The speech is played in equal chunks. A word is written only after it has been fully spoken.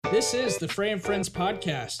This is the Frey and Friends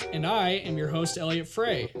podcast, and I am your host, Elliot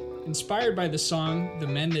Frey. Inspired by the song The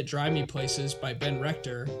Men That Drive Me Places by Ben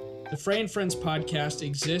Rector, the Frey and Friends podcast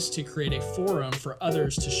exists to create a forum for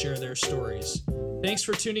others to share their stories. Thanks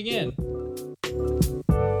for tuning in.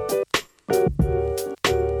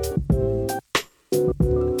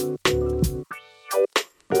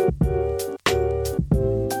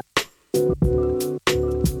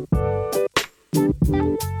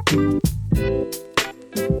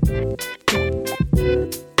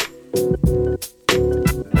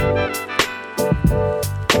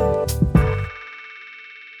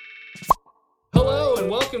 Hello and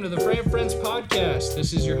welcome to the Frey and Friends podcast.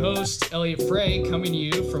 This is your host, Elliot Frey, coming to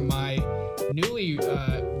you from my newly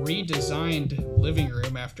redesigned living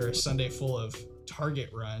room after a Sunday full of Target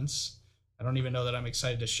runs. I don't even know that I'm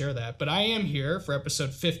excited to share that, but I am here for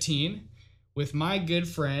episode 15 with my good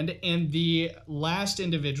friend and the last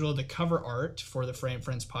individual to cover art for the Frey and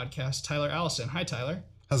Friends podcast, Tyler Allison. Hi, Tyler.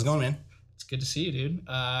 How's it going, man? It's good to see you, dude.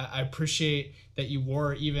 I appreciate that you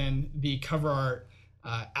wore even the cover art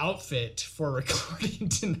outfit for recording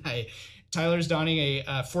tonight. Tyler's donning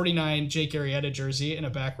a 49 Jake Arrieta jersey and a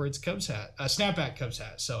backwards Cubs hat, a snapback Cubs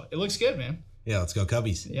hat. So it looks good, man. Yeah, let's go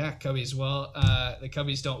Cubbies. Yeah, Cubbies. Well, the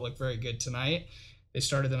Cubbies don't look very good tonight. They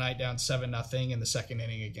started the night down 7-0 in the second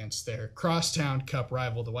inning against their crosstown Cup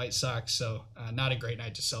rival, the White Sox. So not a great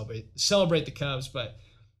night to celebrate the Cubs, but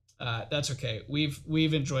that's okay.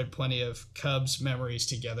 We've enjoyed plenty of Cubs memories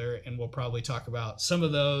together, and we'll probably talk about some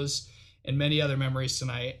of those and many other memories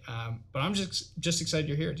tonight. But I'm just excited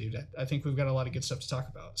you're here, dude. I think we've got a lot of good stuff to talk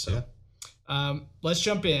about. So let's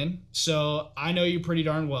jump in. So I know you pretty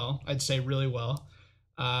darn well. I'd say really well.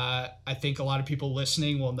 I think a lot of people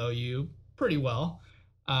listening will know you pretty well.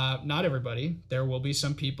 Not everybody. There will be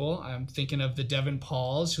some people. I'm thinking of the Devin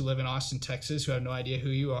Pauls who live in Austin, Texas, who have no idea who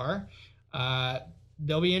you are.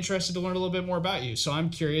 They'll be interested to learn a little bit more about you. So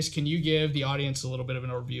I'm curious, can you give the audience a little bit of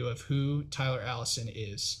an overview of who Tyler Allison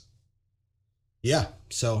is? Yeah,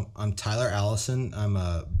 so I'm Tyler Allison. I'm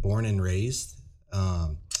born and raised,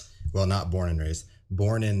 not born and raised,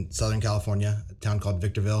 born in Southern California, a town called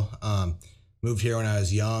Victorville. Moved here when I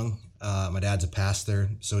was young. My dad's a pastor,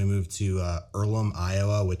 so we moved to Earlham,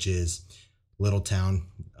 Iowa, which is a little town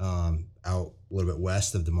out a little bit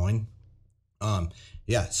west of Des Moines.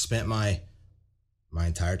 Spent my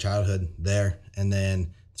entire childhood there, and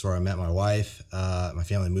then that's where I met my wife. My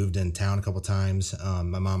family moved in town a couple times.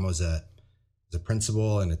 My mom was a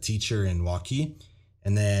principal and a teacher in Waukee.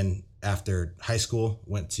 And then after high school,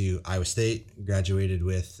 went to Iowa State, graduated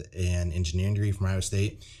with an engineering degree from Iowa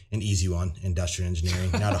State, an easy one, industrial engineering,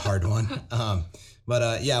 not a hard one. When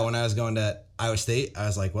I was going to Iowa State, I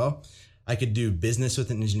was like, well, I could do business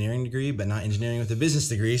with an engineering degree, but not engineering with a business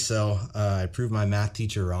degree. So I proved my math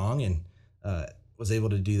teacher wrong and was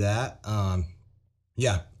able to do that. I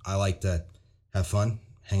like to have fun,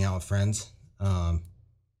 hang out with friends,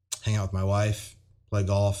 hang out with my wife, play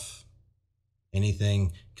golf,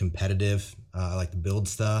 anything competitive. I like to build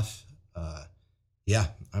stuff.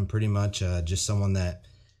 I'm pretty much just someone that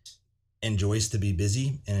enjoys to be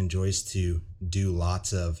busy and enjoys to do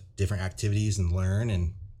lots of different activities and learn.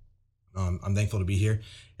 And I'm thankful to be here.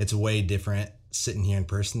 It's way different sitting here in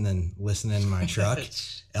person than listening in my truck.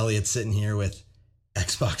 Elliot's sitting here with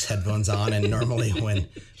Xbox headphones on, and normally when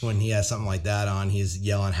he has something like that on, he's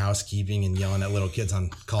yelling housekeeping and yelling at little kids on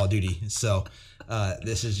Call of Duty. So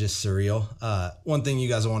this is just surreal. One thing you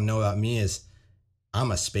guys want to know about me is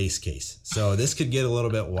I'm a space case. So this could get a little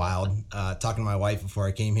bit wild. Talking to my wife before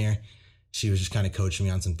I came here, she was just kind of coaching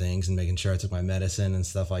me on some things and making sure I took my medicine and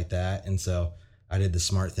stuff like that. And so I did the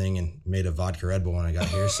smart thing and made a vodka Red Bull when I got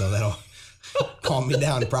here. So that'll calm me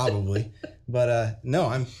down probably. But no,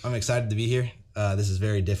 I'm excited to be here. This is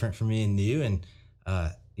very different for me and new, and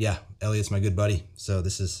Elliot's my good buddy, so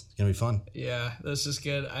this is gonna be fun. Yeah, this is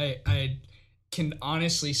good. I can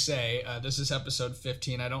honestly say this is episode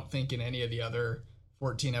 15. I don't think in any of the other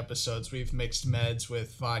 14 episodes we've mixed meds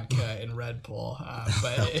with vodka and Red Bull,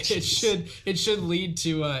 but it should lead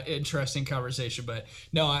to interesting conversation. But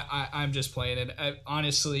no, I'm just playing it.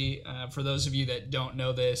 Honestly, for those of you that don't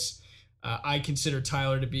know this, I consider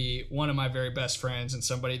Tyler to be one of my very best friends and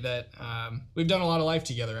somebody that we've done a lot of life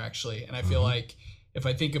together, actually. And I feel like if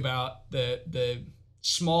I think about the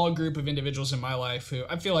small group of individuals in my life who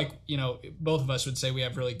I feel like, both of us would say we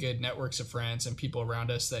have really good networks of friends and people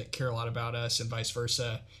around us that care a lot about us and vice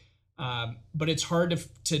versa. But it's hard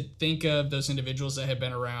to think of those individuals that have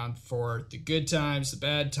been around for the good times, the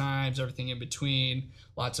bad times, everything in between,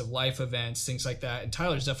 lots of life events, things like that. And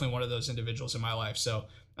Tyler's definitely one of those individuals in my life. So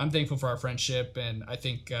I'm thankful for our friendship, and I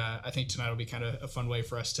think tonight will be kind of a fun way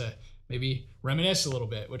for us to maybe reminisce a little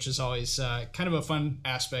bit, which is always kind of a fun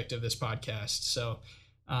aspect of this podcast. So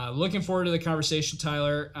looking forward to the conversation,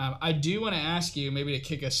 Tyler. I do want to ask you, maybe to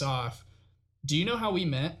kick us off, do you know how we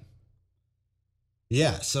met?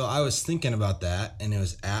 Yeah, so I was thinking about that, and it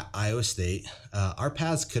was at Iowa State. Our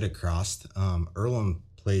paths could have crossed. Earlham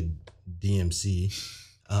played DMC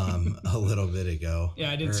a little bit ago.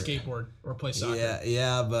 Yeah, I didn't skateboard or play soccer.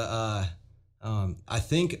 Yeah, but I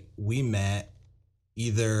think we met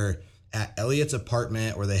either at Elliot's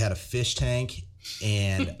apartment where they had a fish tank,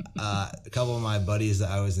 and a couple of my buddies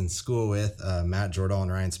that I was in school with, Matt Jordahl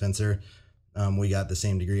and Ryan Spencer, we got the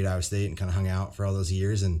same degree at Iowa State and kind of hung out for all those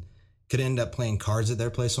years, and could end up playing cards at their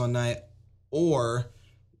place one night. Or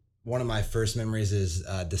one of my first memories is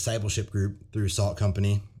discipleship group through Salt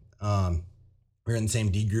Company. We were in the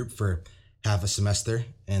same D group for half a semester,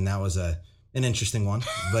 and that was an interesting one,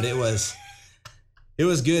 but it was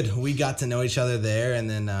good. We got to know each other there, and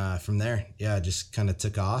then from there, just kind of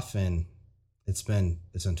took off, and it's been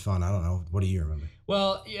fun. I don't know. What do you remember?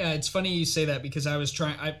 Well, yeah, it's funny you say that, because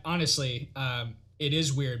honestly, it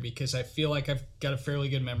is weird because I feel like I've got a fairly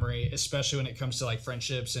good memory, especially when it comes to like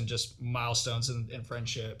friendships and just milestones in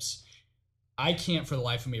friendships. I can't for the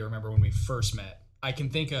life of me remember when we first met. I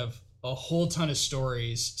can think of a whole ton of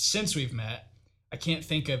stories since we've met. I can't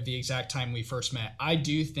think of the exact time we first met. I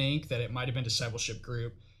do think that it might have been discipleship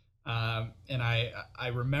group. And I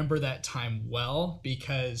remember that time well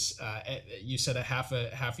because you said a half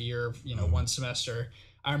a year, one semester.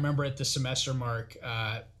 I remember at the semester mark,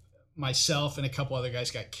 myself and a couple other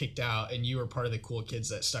guys got kicked out, and you were part of the cool kids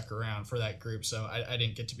that stuck around for that group. So I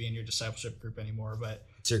didn't get to be in your discipleship group anymore, but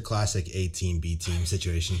it's your classic A team, B team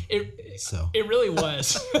situation. It really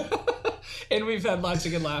was. And we've had lots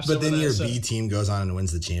of good laughs. But then your B team goes on and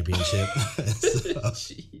wins the championship.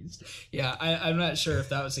 Jeez. Yeah, I'm not sure if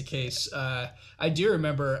that was the case. I do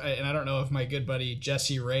remember, and I don't know if my good buddy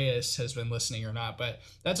Jesse Reyes has been listening or not, but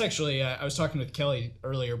that's actually, I was talking with Kelly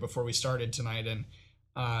earlier before we started tonight, and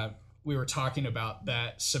we were talking about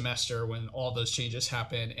that semester when all those changes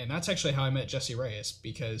happened, and that's actually how I met Jesse Reyes,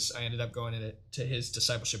 because I ended up going to his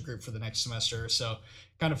discipleship group for the next semester. So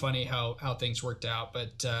kind of funny how things worked out.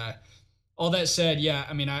 But all that said, yeah,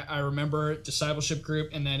 I mean, I remember discipleship group,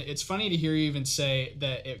 and then it's funny to hear you even say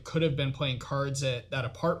that it could have been playing cards at that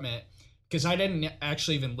apartment, because I didn't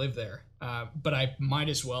actually even live there, but I might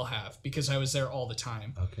as well have, because I was there all the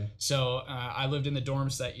time. Okay. So I lived in the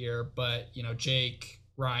dorms that year, but Jake,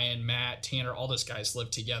 Ryan, Matt, Tanner, all those guys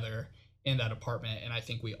lived together in that apartment, and I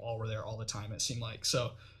think we all were there all the time, it seemed like.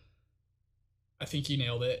 So I think you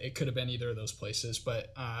nailed it. It could have been either of those places.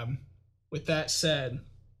 But with that said,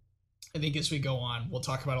 I think as we go on, we'll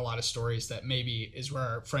talk about a lot of stories that maybe is where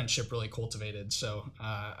our friendship really cultivated. So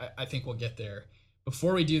I think we'll get there.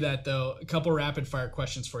 Before we do that, though, a couple rapid fire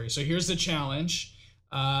questions for you. So here's the challenge.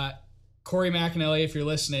 Corey McAnally, if you're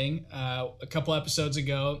listening, a couple episodes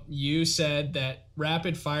ago, you said that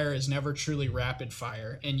rapid fire is never truly rapid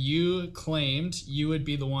fire, and you claimed you would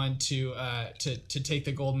be the one to take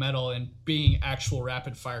the gold medal in being actual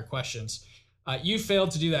rapid fire questions. You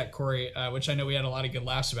failed to do that, Corey, which I know we had a lot of good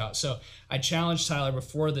laughs about. So I challenged Tyler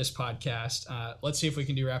before this podcast. Let's see if we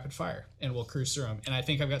can do rapid fire, and we'll cruise through them. And I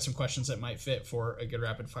think I've got some questions that might fit for a good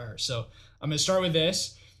rapid fire. So I'm going to start with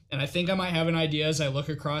this. And I think I might have an idea as I look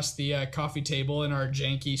across the coffee table in our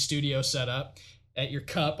janky studio setup at your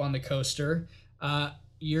cup on the coaster.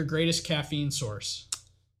 Your greatest caffeine source?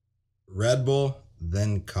 Red Bull,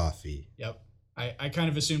 then coffee. Yep. I kind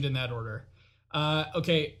of assumed in that order.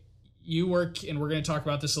 Okay, you work, and we're going to talk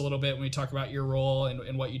about this a little bit when we talk about your role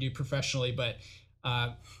and what you do professionally, but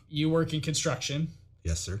you work in construction.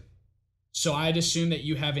 Yes, sir. So I'd assume that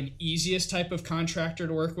you have an easiest type of contractor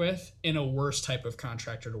to work with and a worst type of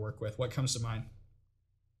contractor to work with. What comes to mind?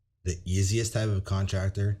 The easiest type of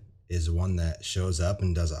contractor is one that shows up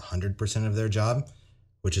and does 100% of their job,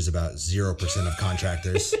 which is about 0% of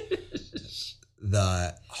contractors.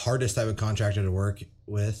 The hardest type of contractor to work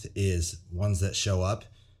with is ones that show up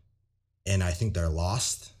and I think they're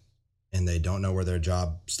lost and they don't know where their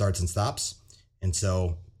job starts and stops. And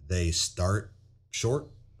so they start short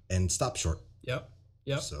and stop short. Yep.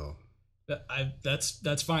 So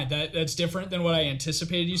that's fine. That's different than what I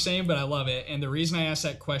anticipated you saying, but I love it. And the reason I asked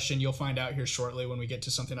that question, you'll find out here shortly when we get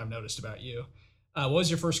to something I've noticed about you. What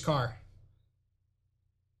was your first car?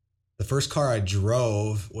 The first car I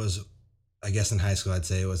drove was, I guess in high school, I'd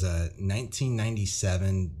say it was a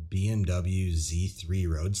 1997 BMW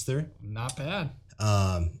Z3 Roadster. Not bad.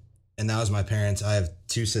 And that was my parents. I have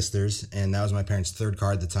two sisters, and that was my parents' third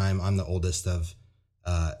car at the time. I'm the oldest of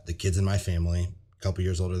the kids in my family, a couple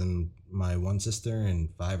years older than my one sister and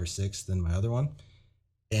 5 or 6 than my other one.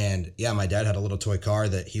 And yeah, my dad had a little toy car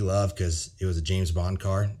that he loved because it was a James Bond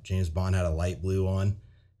car. James Bond had a light blue one.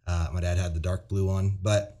 My dad had the dark blue one,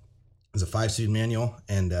 but it was a 5-speed manual,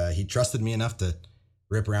 and he trusted me enough to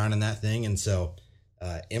rip around in that thing. And so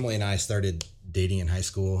Emily and I started dating in high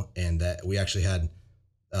school, and that we actually had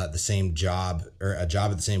the same job, or a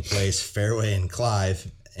job at the same place, Fairway and Clive.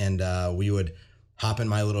 And we would hop in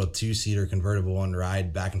my little 2-seater convertible and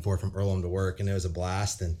ride back and forth from Earlham to work. And it was a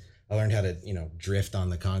blast. And I learned how to, drift on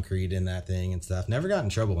the concrete in that thing and stuff. Never got in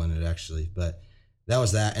trouble in it, actually, but that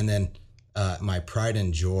was that. And then my pride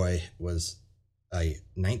and joy was a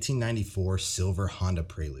 1994 silver Honda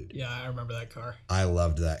Prelude. Yeah, I remember that car. I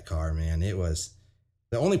loved that car, man. It was,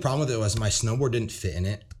 the only problem with it was my snowboard didn't fit in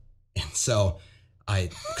it. And so I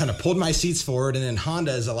kind of pulled my seats forward. And then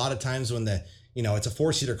Honda is a lot of times when it's a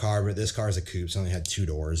 4-seater car, but this car is a coupe, so it only had 2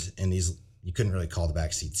 doors. And you couldn't really call the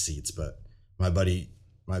back seats. But my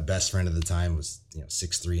best friend at the time was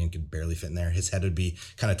 6'3" and could barely fit in there. His head would be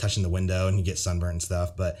kind of touching the window and he'd get sunburnt and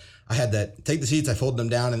stuff. But I had that, take the seats, I folded them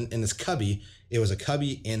down in this cubby. It was a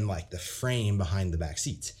cubby in like the frame behind the back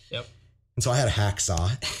seats. Yep. And so I had a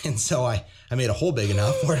hacksaw. And so I made a hole big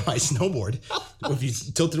enough where my snowboard, if you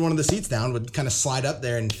tilted one of the seats down, would kind of slide up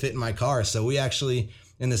there and fit in my car. So we actually,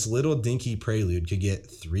 in this little dinky Prelude, could get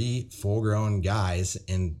 3 full-grown guys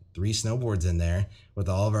and 3 snowboards in there with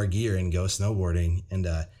all of our gear and go snowboarding. And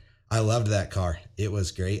I loved that car. It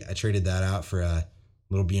was great. I traded that out for a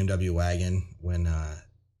little BMW wagon when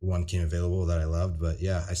one came available that I loved. But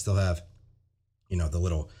yeah, I still have, the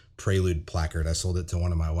little Prelude placard. I sold it to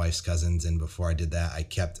one of my wife's cousins, and before I did that, I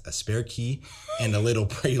kept a spare key and a little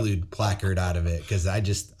Prelude placard out of it because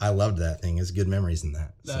I loved that thing. It's good memories in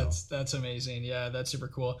that. That's amazing. Yeah, that's super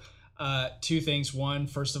cool. 2 things. 1,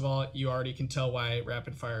 first of all, you already can tell why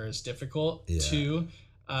rapid fire is difficult. Yeah. 2,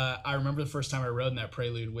 I remember the first time I rode in that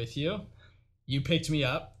Prelude with you. You picked me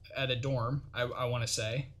up at a dorm, I want to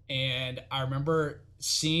say, and I remember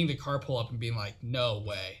seeing the car pull up and being like, no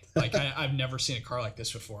way. Like, I've never seen a car like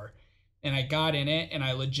this before. And I got in it, and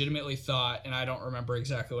I legitimately thought, and I don't remember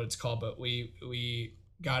exactly what it's called, but we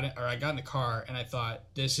got it, or I got in the car, and I thought,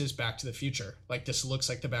 this is Back to the Future. Like, this looks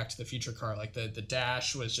like the Back to the Future car. Like, the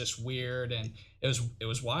dash was just weird, and it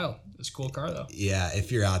was wild. It was a cool car, though. Yeah,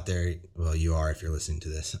 if you're out there, well, you are if you're listening to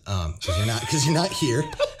this, because you're not here.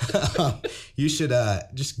 You should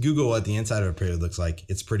just Google what the inside of a Prelude looks like.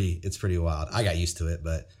 It's pretty wild. I got used to it,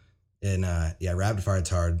 but rapid fire, it's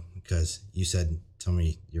hard because you said, tell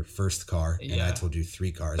me your first car, and I told you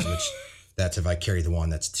 3 cars, which that's if I carry the one,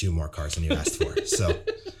 that's 2 more cars than you asked for. So,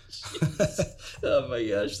 oh my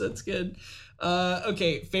gosh, that's good.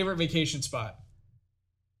 Okay, favorite vacation spot.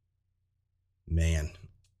 Man,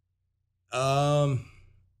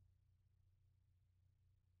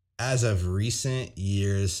 as of recent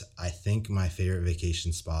years, I think my favorite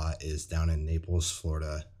vacation spot is down in Naples,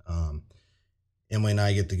 Florida. Emily and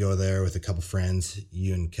I get to go there with a couple friends.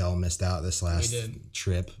 You and Kel missed out this last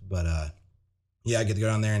trip, but I get to go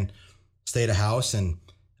down there and stay at a house, and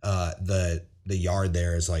the yard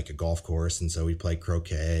there is like a golf course, and so we play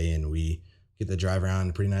croquet, and we get to drive around in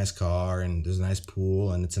a pretty nice car, and there's a nice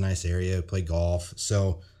pool, and it's a nice area to play golf.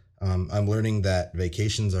 So I'm learning that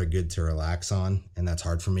vacations are good to relax on, and that's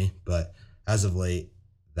hard for me. But as of late,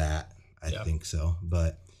 I think so.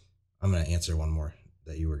 But I'm going to answer one more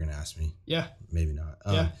that you were going to ask me. Yeah. Maybe not.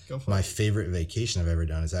 Go for it. My favorite vacation I've ever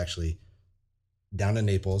done is actually down to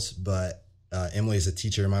Naples, but Emily is a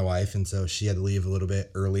teacher, my wife, and so she had to leave a little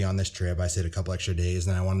bit early on this trip. I stayed a couple extra days,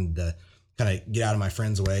 and I wanted to kind of get out of my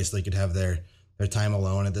friends' way so they could have their time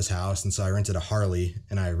alone at this house. And so I rented a Harley,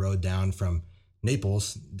 and I rode down from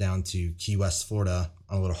Naples down to Key West, Florida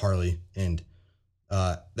on a little Harley, and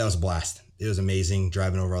that was a blast. It was amazing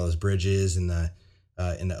driving over all those bridges in the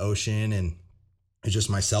ocean, and it's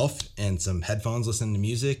just myself and some headphones listening to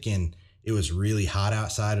music, and it was really hot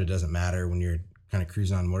outside. It doesn't matter when you're kind of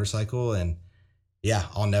cruising on a motorcycle. And yeah,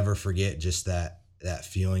 I'll never forget just that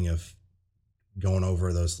feeling of going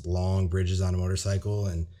over those long bridges on a motorcycle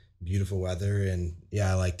and beautiful weather. And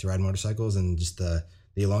yeah, I like to ride motorcycles, and just the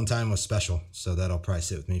alone time was special. So that'll probably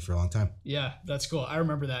sit with me for a long time. Yeah, that's cool. I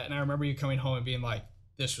remember that. And I remember you coming home and being like,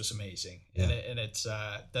 this was amazing. Yeah. And it's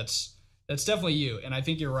that's definitely you. And I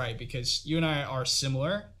think you're right, because you and I are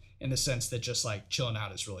similar in the sense that just like chilling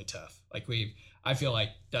out is really tough. Like I feel like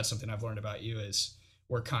that's something I've learned about you, is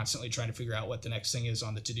we're constantly trying to figure out what the next thing is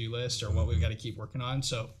on the to-do list, or what we've got to keep working on.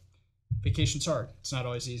 So vacation's hard. It's not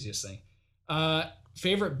always the easiest thing.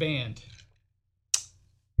 Favorite band?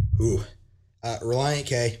 Ooh, Relient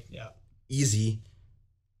K. Yeah. Easy.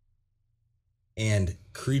 And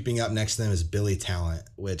creeping up next to them is Billy Talent,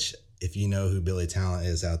 which if you know who Billy Talent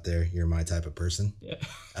is out there, you're my type of person. Yeah.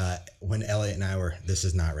 When Elliot and I were, this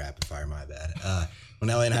is not rapid fire, my bad. When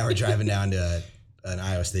Elliot and I were driving down to an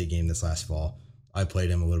Iowa State game this last fall, I played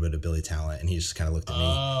him a little bit of Billy Talent, and he just kind of looked at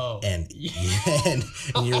me,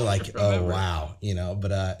 and you're like, oh wow,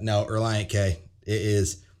 But no, Relient K,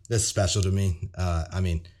 this is special to me. I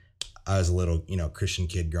mean, I was a little Christian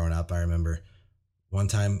kid growing up. I remember one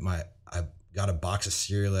time I got a box of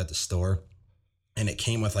cereal at the store, and it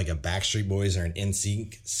came with like a Backstreet Boys or an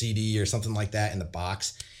NSYNC CD or something like that in the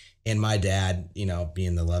box. And my dad,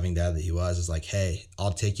 being the loving dad that he was, is like, hey,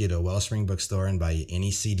 I'll take you to a Wellspring bookstore and buy you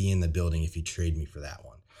any CD in the building if you trade me for that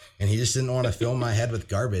one. And he just didn't want to fill my head with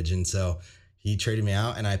garbage. And so he traded me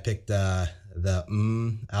out, and I picked the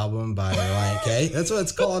album by Relient K. That's what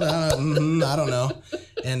it's called. I don't know. And I don't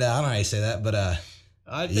know how you say that, but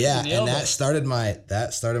yeah. And that started my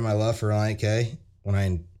love for Relient K. When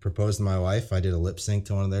I proposed to my wife, I did a lip sync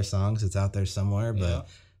to one of their songs. It's out there somewhere, but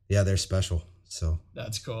yeah, they're special. So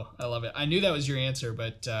that's cool. I love it. I knew that was your answer,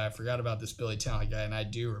 but I forgot about this Billy Talent guy, and I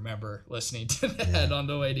do remember listening to that on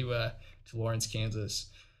the way to Lawrence, Kansas.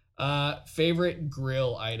 Favorite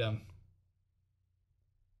grill item?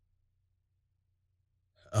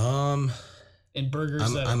 In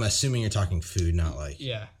burgers. I'm assuming you're talking food, not like.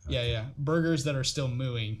 Yeah, yeah. Burgers that are still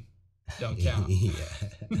mooing don't count.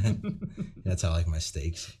 Yeah, that's how I like my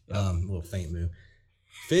steaks. Yep. A little faint moo.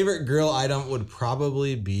 Favorite grill item would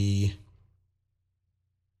probably be.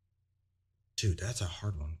 Dude, that's a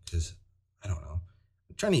hard one because I don't know.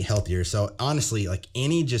 I'm trying to eat healthier. So honestly, like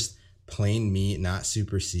any just plain meat, not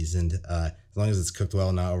super seasoned, as long as it's cooked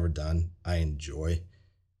well, not overdone, I enjoy.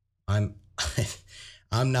 I'm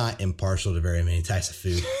not impartial to very many types of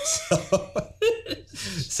food.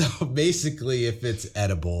 So basically, if it's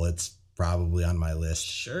edible, it's probably on my list.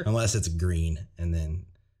 Sure. Unless it's green, and then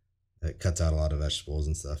it cuts out a lot of vegetables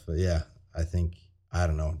and stuff. But yeah, I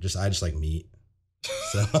don't know. I just like meat.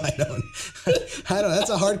 So I don't.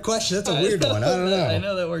 That's a hard question. That's a weird one. I don't know. I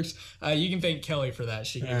know that works. You can thank Kelly for that.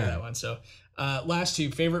 She gave me that one. So last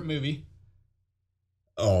two, favorite movie.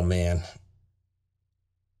 Oh man.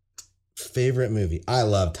 Favorite movie. I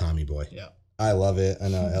love Tommy Boy. Yeah. I love it. I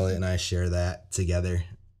know Elliot and I share that together.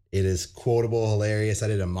 It is quotable, hilarious. I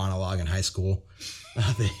did a monologue in high school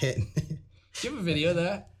of it. Do you have a video of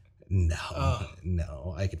that?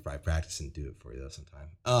 No. I could probably practice and do it for you though sometime.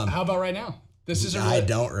 How about right now? This is. I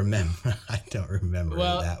don't remember. I don't remember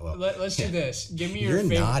that well. Let's do this. Give me your. You're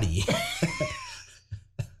favorite. Naughty.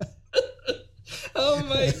 Oh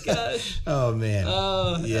my gosh. Oh man.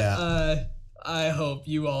 Yeah. I hope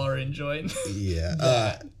you all are enjoying.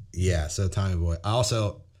 Yeah. Yeah. So Tommy Boy. I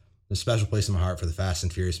also a special place in my heart for the Fast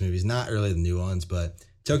and Furious movies. Not really the new ones, but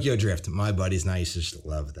Tokyo Drift. My buddies and I used to just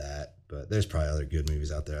love that. But there's probably other good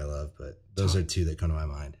movies out there I love. But those are two that come to my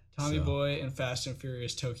mind. Tommy Boy and Fast and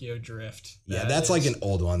Furious Tokyo Drift. That's like an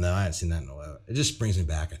old one though. I haven't seen that in a while. It just brings me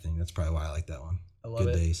back. I think that's probably why I like that one. I love it.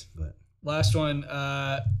 Good days. But last one.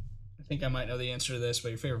 I think I might know the answer to this, but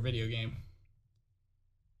your favorite video game?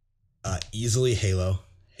 Easily Halo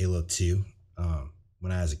 2.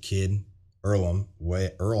 When I was a kid, Earlham,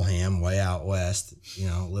 way out west,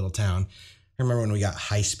 little town. I remember when we got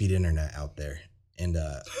high-speed internet out there, and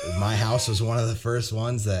my house was one of the first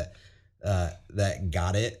ones that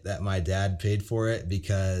got it, that my dad paid for it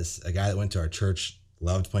because a guy that went to our church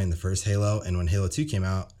loved playing the first Halo, and when Halo 2 came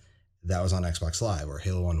out, that was on Xbox Live, where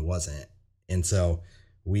Halo 1 wasn't. And so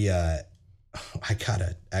I got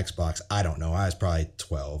an Xbox. I don't know. I was probably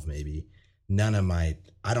 12, maybe.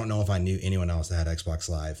 I don't know if I knew anyone else that had Xbox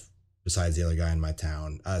Live besides the other guy in my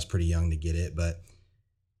town. I was pretty young to get it, but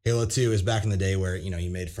Halo 2 is back in the day where,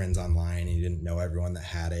 you made friends online and you didn't know everyone that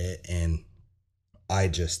had it. And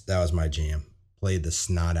that was my jam. Played the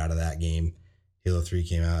snot out of that game. Halo 3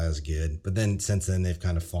 came out. That was good. But then since then, they've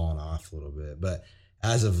kind of fallen off a little bit. But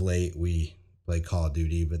as of late, we play Call of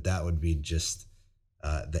Duty, but that would be just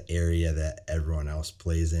the area that everyone else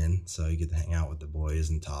plays in. So you get to hang out with the boys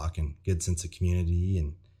and talk, and good sense of community.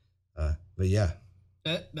 And but yeah,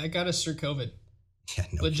 that got us through COVID. Yeah,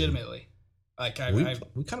 no legitimately. Kidding. Like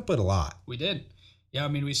we kind of played a lot. We did. Yeah, I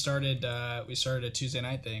mean, we started a Tuesday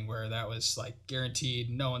night thing where that was like guaranteed,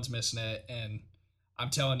 no one's missing it, and I'm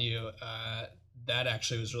telling you, that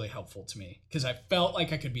actually was really helpful to me because I felt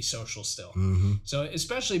like I could be social still. Mm-hmm. So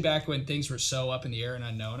especially back when things were so up in the air and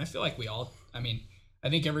unknown, I feel like I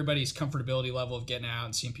think everybody's comfortability level of getting out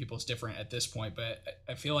and seeing people is different at this point, but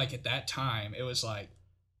I feel like at that time it was like,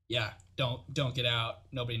 yeah, don't get out.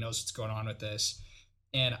 Nobody knows what's going on with this.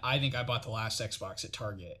 And I think I bought the last Xbox at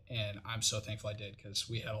Target, and I'm so thankful I did because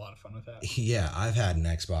we had a lot of fun with that. Yeah, I've had an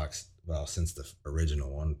Xbox, since the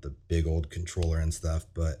original one, the big old controller and stuff,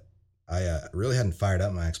 but I really hadn't fired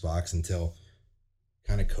up my Xbox until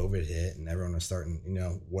kind of COVID hit and everyone was starting,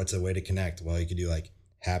 what's a way to connect? Well, you could do like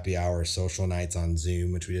happy hour social nights on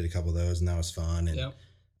Zoom, which we did a couple of those, and that was fun. And Yep.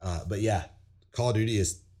 but yeah, Call of Duty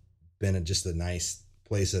has been just a nice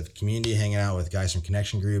place of community, hanging out with guys from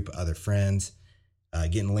Connection Group, other friends,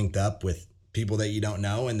 getting linked up with people that you don't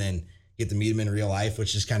know, and then get to meet them in real life,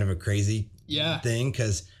 which is kind of a crazy thing.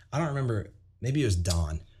 Because I don't remember, maybe it was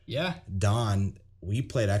Don. Yeah. Don, we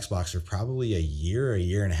played Xbox for probably a year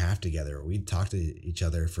and a half together. We'd talk to each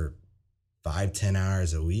other for 5-10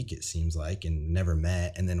 hours a week, it seems like, and never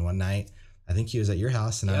met. And then one night, I think he was at your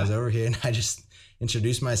house and I was over here, and I just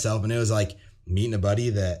introduced myself, and it was like meeting a buddy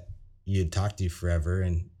that you'd talked to forever,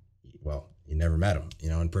 and well, you never met him,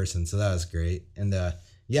 in person. So that was great. And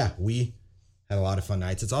yeah, we had a lot of fun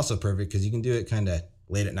nights. It's also perfect because you can do it kind of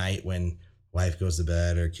late at night when wife goes to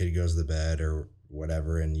bed or kid goes to bed or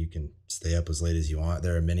whatever, and you can stay up as late as you want.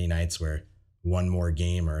 There are many nights where one more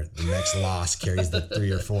game or the next loss carries the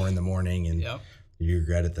 3 or 4 in the morning, and you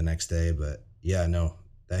regret it the next day. But yeah, no,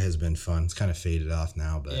 that has been fun. It's kind of faded off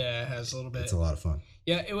now, but yeah, it has a little bit. It's a lot of fun.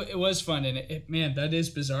 Yeah, it was fun, and man, that is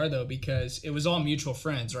bizarre though, because it was all mutual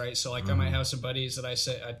friends, right? So like I might have some buddies that I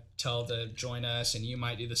tell to join us, and you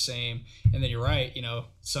might do the same. And then you're right,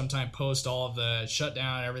 sometime post all of the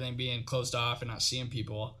shutdown, everything being closed off, and not seeing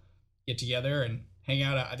people, get together and hang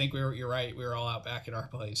out. I think you're right. We were all out back at our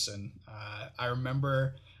place, and I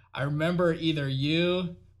remember either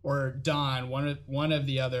you or Don, one of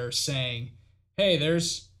the other, saying, "Hey,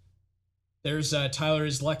 there's Tyler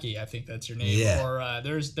is Lucky," I think that's your name. Yeah. Or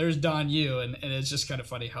there's Don Yu, and it's just kind of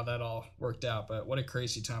funny how that all worked out. But what a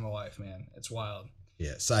crazy time of life, man. It's wild.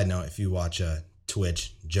 Yeah. Side note, if you watch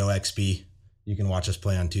Twitch, Joe XB, you can watch us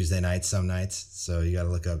play on Tuesday nights some nights. So you got to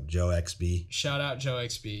look up Joe XB. Shout out Joe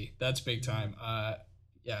XB. That's big time.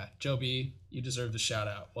 Yeah, Joe B, you deserve the shout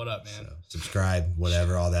out. What up, man? So subscribe,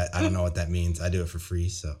 whatever, all that. I don't know what that means. I do it for free.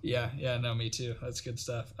 So yeah, no, me too. That's good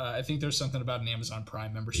stuff. I think there's something about an Amazon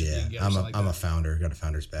Prime membership. Yeah, you can get I'm a founder. Got a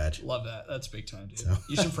founder's badge. Love that. That's big time, dude. So.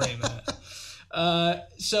 You should frame that.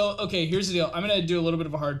 So okay, here's the deal. I'm gonna do a little bit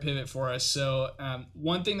of a hard pivot for us. So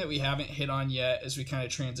one thing that we haven't hit on yet as we kind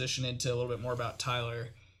of transition into a little bit more about Tyler.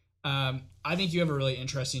 I think you have a really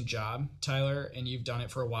interesting job, Tyler, and you've done it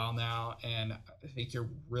for a while now, and I think you're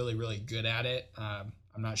really, really good at it. I'm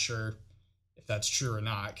not sure if that's true or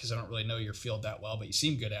not, because I don't really know your field that well, but you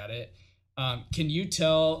seem good at it. Can you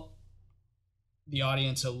tell the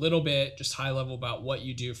audience a little bit, just high level, about what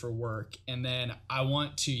you do for work? And then I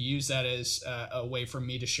want to use that as a way for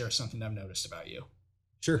me to share something I've noticed about you.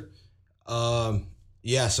 Sure.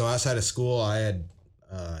 Yeah, so outside of school, I had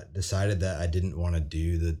decided that I didn't want to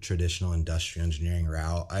do the traditional industrial engineering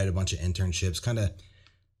route. I had a bunch of internships, kind of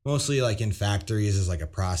mostly like in factories as like a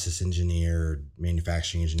process engineer,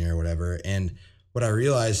 manufacturing engineer, whatever. And what I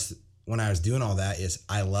realized when I was doing all that is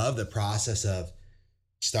I love the process of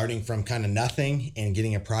starting from kind of nothing and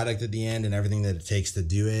getting a product at the end and everything that it takes to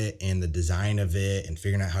do it, and the design of it, and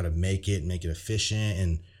figuring out how to make it efficient,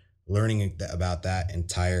 and learning about that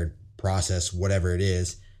entire process, whatever it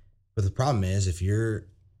is. But the problem is, if you're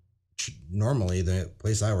normally, the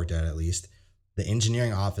place I worked at least, the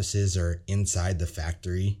engineering offices are inside the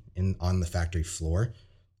factory, on the factory floor.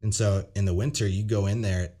 And so in the winter, you go in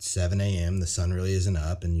there at 7 a.m., the sun really isn't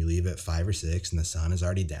up, and you leave at 5 or 6 and the sun is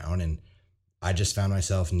already down. And I just found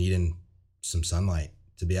myself needing some sunlight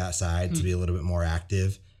to be outside, to be a little bit more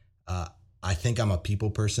active. I think I'm a people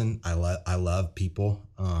person. I love people.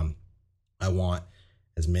 I want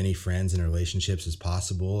as many friends and relationships as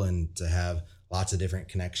possible, and to have lots of different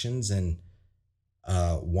connections. And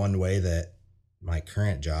one way that my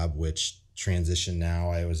current job, which transitioned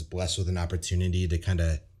now, I was blessed with an opportunity to kind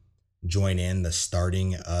of join in the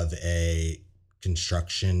starting of a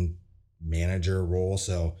construction manager role.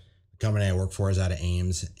 So the company I work for is out of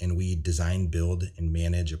Ames, and we design, build, and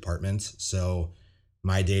manage apartments. So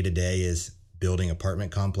my day-to-day is building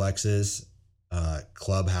apartment complexes,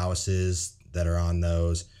 clubhouses that are on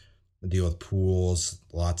those, deal with pools,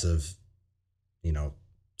 lots of,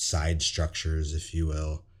 side structures, if you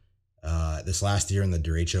will. This last year, when the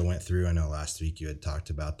derecho went through, I know last week you had talked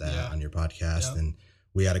about that on your podcast, and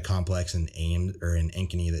we had a complex in Ames or in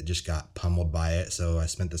Ankeny that just got pummeled by it. So I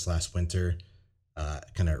spent this last winter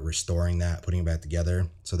kind of restoring that, putting it back together.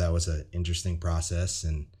 So that was an interesting process,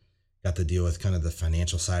 and got to deal with kind of the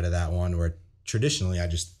financial side of that one, where traditionally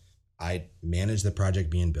I manage the project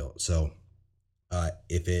being built. So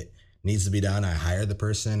if it needs to be done, I hire the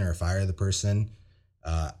person or fire the person.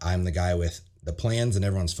 I'm the guy with the plans and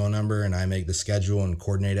everyone's phone number, and I make the schedule and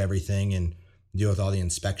coordinate everything and deal with all the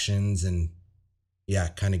inspections, and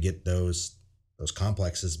kind of get those those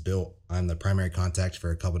complexes built. I'm the primary contact for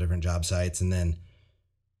a couple different job sites. And then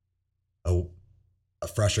a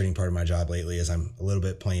frustrating part of my job lately is I'm a little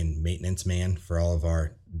bit playing maintenance man for all of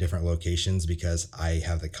our different locations, because I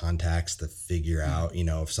have the contacts to figure out,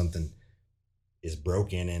 if something is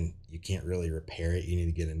broken and you can't really repair it, you need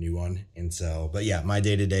to get a new one. And so, but yeah, my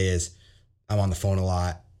day to day is I'm on the phone a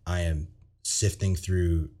lot. I am sifting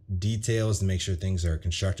through details to make sure things are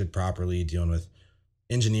constructed properly, dealing with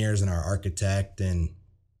engineers and our architect and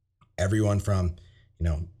everyone from,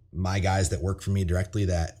 my guys that work for me directly,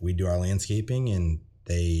 that we do our landscaping, and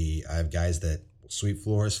I have guys that sweep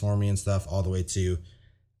floors for me and stuff, all the way to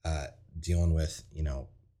dealing with,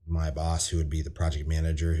 my boss, who would be the project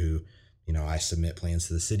manager, who, I submit plans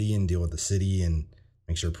to the city and deal with the city and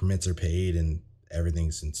make sure permits are paid and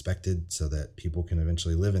everything's inspected so that people can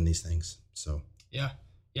eventually live in these things. So, yeah,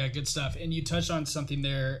 good stuff. And you touched on something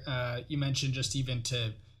there. You mentioned just even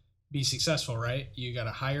to be successful, right? You got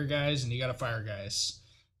to hire guys and you got to fire guys.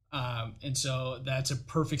 And so that's a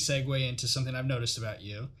perfect segue into something I've noticed about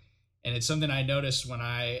you. And it's something I noticed when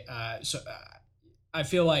I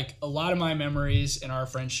feel like a lot of my memories in our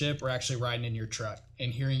friendship were actually riding in your truck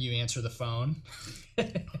and hearing you answer the phone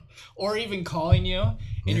or even calling you,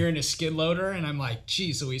 and you're in a skid loader. And I'm like,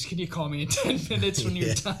 geez, Louise, can you call me in 10 minutes when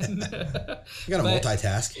you're done? You got to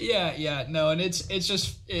multitask. Yeah. No. And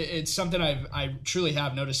it's something I truly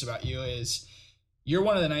have noticed about you is you're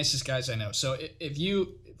one of the nicest guys I know. So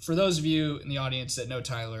for those of you in the audience that know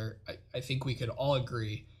Tyler, I think we could all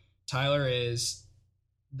agree Tyler is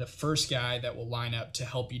the first guy that will line up to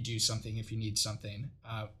help you do something if you need something.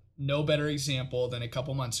 No better example than a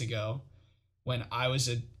couple months ago when I was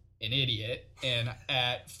an idiot, and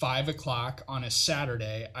at 5:00 on a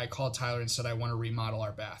Saturday, I called Tyler and said, I want to remodel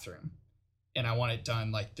our bathroom and I want it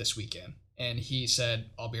done like this weekend. And he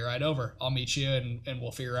said, I'll be right over. I'll meet you and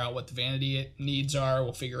we'll figure out what the vanity needs are.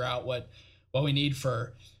 We'll figure out what we need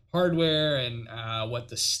for hardware and what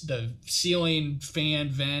the ceiling fan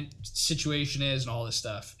vent situation is and all this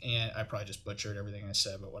stuff. And I probably just butchered everything I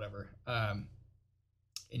said, but whatever. And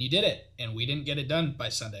you did it, and we didn't get it done by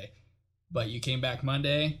Sunday. But you came back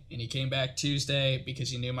Monday and you came back Tuesday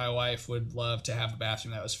because you knew my wife would love to have a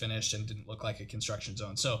bathroom that was finished and didn't look like a construction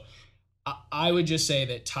zone. So I would just say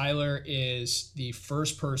that Tyler is the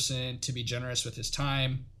first person to be generous with his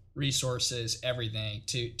time, resources, everything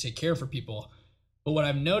to care for people. But what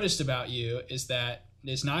I've noticed about you is that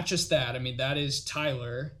it's not just that. I mean, that is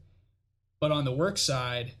Tyler. But on the work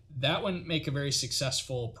side, that wouldn't make a very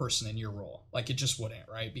successful person in your role. Like, it just wouldn't,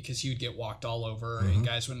 right? Because you'd get walked all over and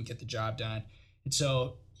guys wouldn't get the job done. And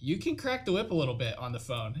so you can crack the whip a little bit on the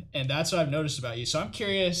phone. And that's what I've noticed about you. So I'm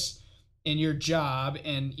curious, in your job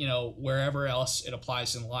and, wherever else it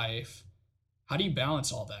applies in life, how do you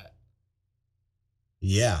balance all that?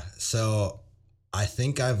 Yeah. So I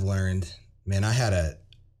think I've learned, man,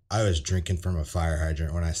 I was drinking from a fire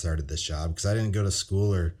hydrant when I started this job because I didn't go to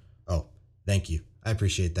school thank you. I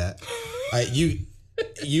appreciate that.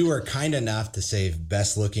 You were kind enough to save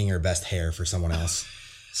best looking or best hair for someone else.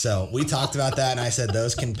 So we talked about that and I said,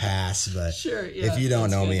 those can pass, but sure, yeah, if you don't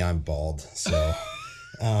know me, I'm bald. So,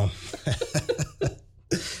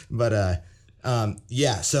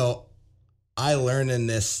 so I learned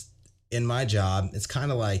in my job, it's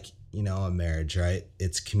kind of like, a marriage, right?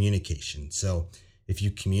 It's communication. So if you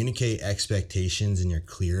communicate expectations and you're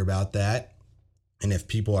clear about that, and if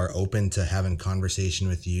people are open to having conversation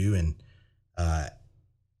with you and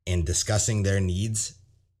discussing their needs,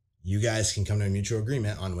 you guys can come to a mutual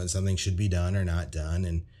agreement on when something should be done or not done.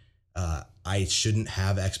 And I shouldn't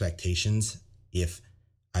have expectations if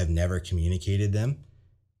I've never communicated them.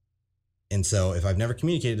 And so if I've never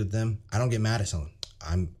communicated with them, I don't get mad at someone.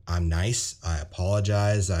 I'm nice. I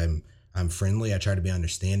apologize. I'm friendly. I try to be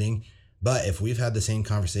understanding. But if we've had the same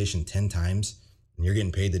conversation 10 times and you're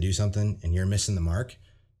getting paid to do something and you're missing the mark,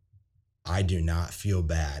 I do not feel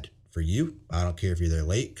bad for you. I don't care if you're there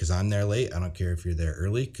late because I'm there late. I don't care if you're there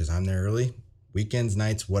early because I'm there early. Weekends,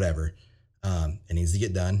 nights, whatever. It needs to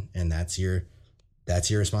get done, and that's your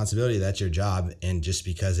responsibility. That's your job. And just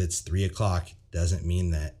because it's 3:00 doesn't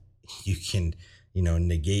mean that you can,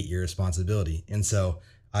 negate your responsibility. And so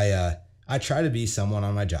I try to be someone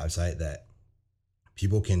on my job site that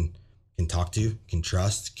people can talk to, can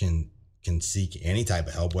trust, can seek any type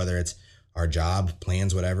of help, whether it's our job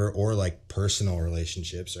plans, whatever, or like personal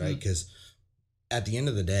relationships, right? Because at the end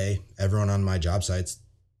of the day, everyone on my job sites,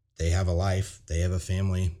 they have a life, they have a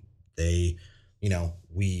family, they,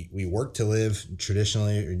 we work to live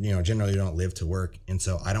traditionally, generally we don't live to work. And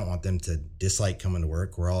so I don't want them to dislike coming to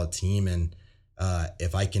work. We're all a team. And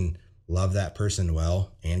if I can love that person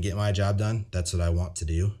well and get my job done, that's what I want to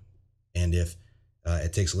do. And if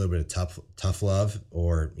It takes a little bit of tough love,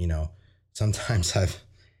 or, sometimes I've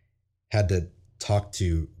had to talk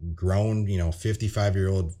to grown,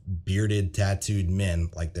 55-year-old bearded, tattooed men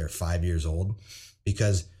like they're 5 years old,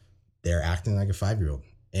 because they're acting like a 5-year-old,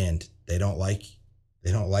 and they don't like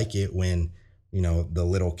it when, the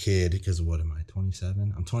little kid, because what am I,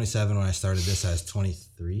 27? I'm 27. When I started this, I was 27,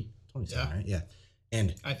 right? Yeah.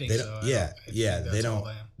 And I think so. They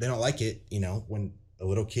don't like it, when a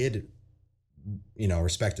little kid,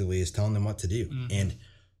 respectively, is telling them what to do. Mm-hmm. And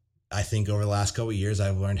I think over the last couple of years,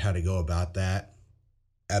 I've learned how to go about that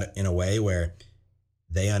in a way where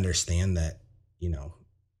they understand that,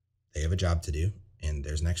 they have a job to do and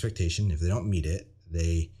there's an expectation. If they don't meet it,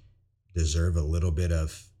 they deserve a little bit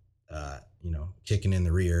of, kicking in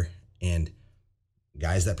the rear. And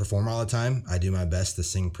guys that perform all the time, I do my best to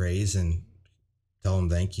sing praise and tell them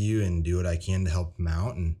thank you and do what I can to help them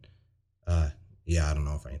out. And, I don't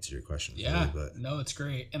know if I answered your question. Yeah, really, but no, it's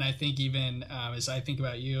great. And I think even as I think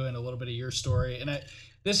about you and a little bit of your story, and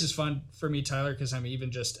this is fun for me, Tyler, because I'm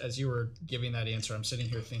even just as you were giving that answer, I'm sitting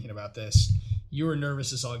here thinking about this. You were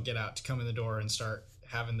nervous as all get out to come in the door and start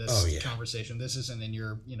having this conversation. This isn't in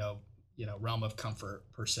your, realm of comfort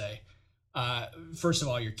per se. First of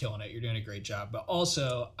all, you're killing it. You're doing a great job. But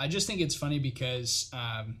also, I just think it's funny because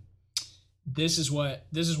this is why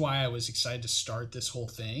I was excited to start this whole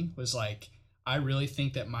thing. Was like, I really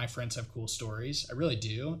think that my friends have cool stories. I really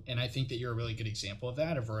do. And I think that you're a really good example of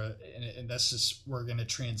that. And that's just, we're going to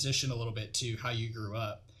transition a little bit to how you grew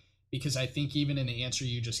up, because I think even in the answer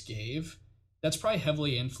you just gave, that's probably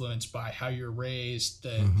heavily influenced by how you're raised,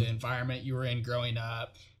 the environment you were in growing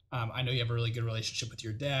up. I know you have a really good relationship with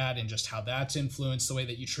your dad and just how that's influenced the way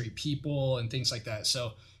that you treat people and things like that.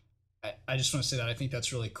 So I just want to say that I think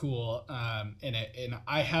that's really cool. And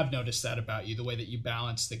I have noticed that about you, the way that you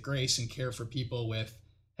balance the grace and care for people with,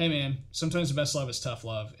 hey man, sometimes the best love is tough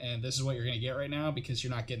love. And this is what you're going to get right now because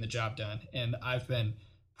you're not getting the job done. And I've been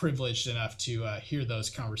privileged enough to hear those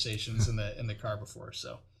conversations in the car before.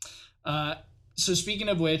 So speaking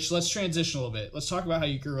of which, let's transition a little bit. Let's talk about how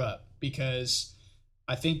you grew up, because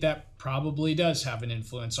I think that probably does have an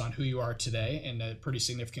influence on who you are today in a pretty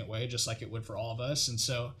significant way, just like it would for all of us. And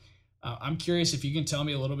so I'm curious if you can tell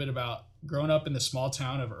me a little bit about growing up in the small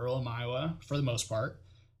town of Earlham, Iowa, for the most part,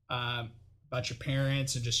 about your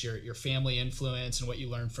parents and just your family influence and what you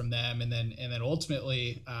learned from them. And then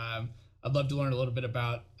ultimately, I'd love to learn a little bit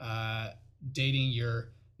about dating your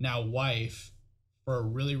now wife for a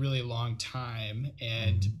really, really long time.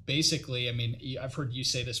 And basically, I mean, I've heard you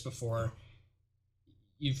say this before,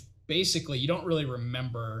 you don't really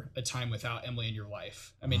remember a time without Emily in your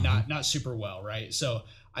life. I mean, not super well, right? So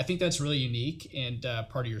I think that's really unique and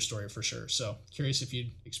part of your story for sure. So curious if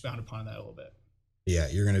you'd expound upon that a little bit. Yeah,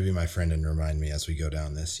 you're going to be my friend and remind me as we go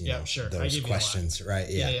down this, sure. Those questions, right?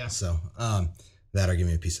 Yeah. So that or give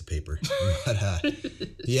me a piece of paper. But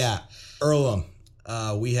Earlham,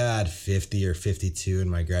 we had 50 or 52 in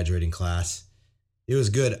my graduating class. It was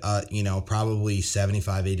good. Probably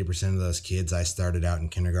 75, 80% of those kids, I started out in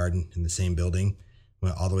kindergarten in the same building,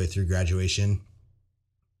 went all the way through graduation.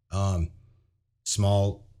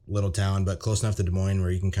 Small little town, but close enough to Des Moines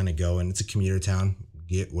where you can kind of go, and it's a commuter town,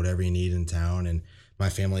 get whatever you need in town. And my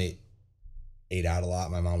family ate out a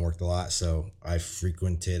lot. My mom worked a lot. So I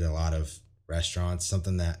frequented a lot of restaurants,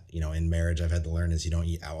 something that, in marriage I've had to learn is you don't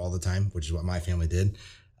eat out all the time, which is what my family did.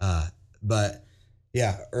 But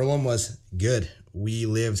yeah, Earlham was good. We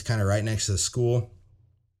lived kind of right next to the school.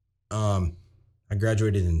 I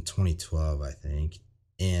graduated in 2012, I think.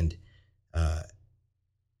 And,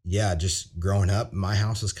 just growing up, my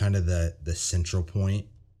house was kind of the central point.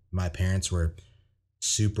 My parents were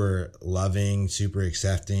super loving, super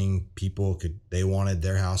accepting. They wanted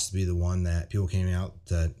their house to be the one that people came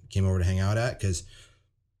over to hang out at, because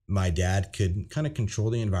my dad could kind of control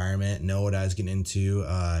the environment, know what I was getting into.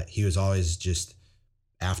 He was always just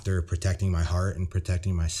after protecting my heart and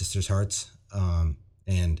protecting my sister's hearts.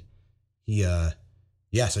 And he,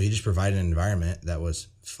 so he just provided an environment that was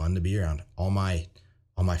fun to be around. All my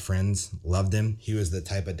friends loved him. He was the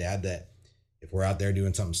type of dad that if we're out there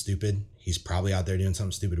doing something stupid, he's probably out there doing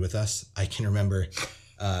something stupid with us. I can remember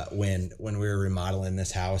when we were remodeling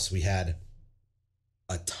this house, we had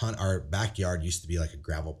a ton. Our backyard used to be like a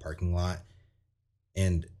gravel parking lot,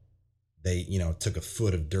 and they, took a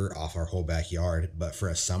foot of dirt off our whole backyard. But for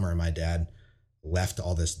a summer, my dad left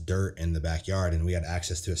all this dirt in the backyard, and we had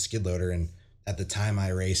access to a skid loader. And at the time, I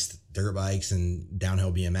raced dirt bikes and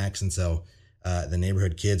downhill BMX, and so the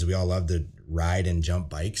neighborhood kids, we all loved to ride and jump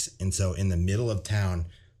bikes. And so in the middle of town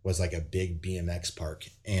was like a big BMX park,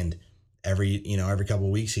 and every couple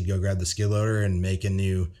of weeks he'd go grab the skid loader and make a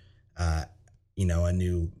new a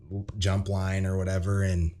new jump line or whatever.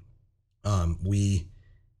 And we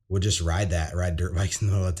would just ride dirt bikes in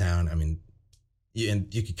the middle of town. I mean,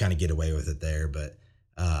 you could kind of get away with it there, but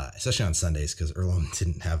especially on Sundays, because Earlham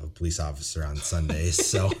didn't have a police officer on Sundays.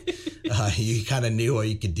 So you kind of knew what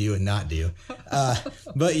you could do and not do.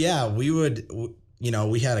 But yeah, we would,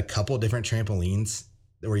 we had a couple different trampolines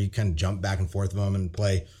where you kind of jump back and forth of them and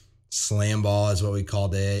play slam ball is what we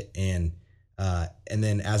called it. And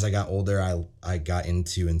then as I got older, I got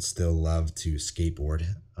into and still love to skateboard.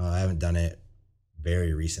 I haven't done it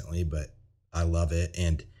very recently, but I love it.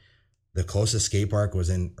 And the closest skate park was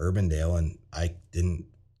in Urbandale, and I didn't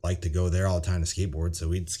like to go there all the time to skateboard. So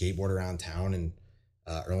we'd skateboard around town, and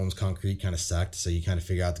Earlham's concrete kind of sucked. So you kind of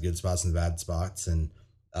figure out the good spots and the bad spots. And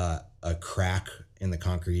a crack in the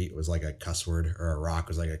concrete was like a cuss word, or a rock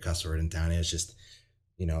was like a cuss word in town. It's just,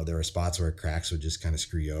 there were spots where cracks would just kind of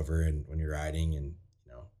screw you over, and when you're riding, and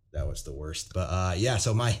that was the worst. But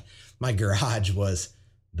so my garage was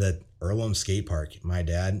the Earlham skate park. My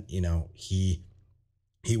dad,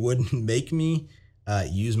 he wouldn't make me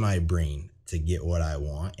use my brain to get what I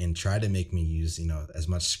want, and try to make me use, as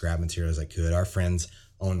much scrap material as I could. Our friends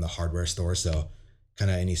owned the hardware store, so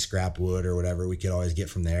kind of any scrap wood or whatever we could always get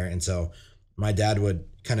from there. And so my dad would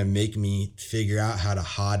kind of make me figure out how to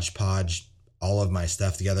hodgepodge all of my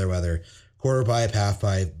stuff together, whether quarter pipe, half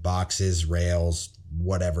pipe, boxes, rails,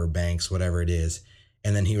 whatever, banks, whatever it is.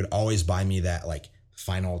 And then he would always buy me that like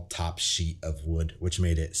final top sheet of wood, which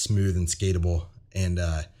made it smooth and skatable. And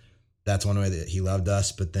that's one way that he loved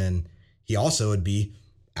us. But then he also would be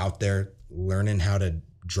out there learning how to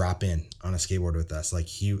drop in on a skateboard with us. Like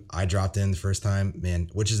I dropped in the first time, man,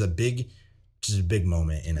 which is a big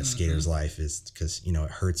moment in a skater's life, is because,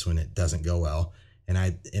 it hurts when it doesn't go well.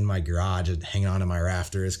 And in my garage, I'd hang on to my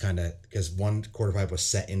rafters, kind of, because one quarter pipe was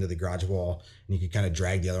set into the garage wall, and you could kind of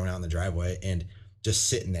drag the other one out in the driveway, and just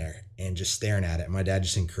sitting there and just staring at it. My dad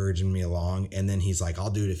just encouraging me along. And then he's like,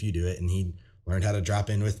 I'll do it if you do it. And he learned how to drop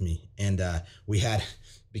in with me. And we had,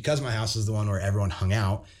 because my house was the one where everyone hung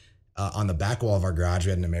out, on the back wall of our garage,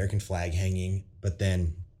 we had an American flag hanging, but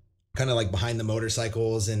then kind of like behind the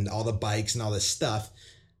motorcycles and all the bikes and all this stuff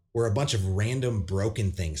were a bunch of random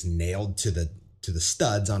broken things nailed to the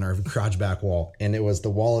studs on our garage back wall. And it was the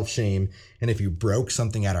wall of shame. And if you broke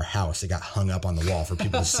something at our house, it got hung up on the wall for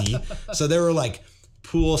people to see. So there were like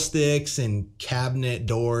pool sticks and cabinet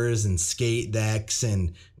doors and skate decks,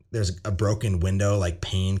 and there's a broken window, like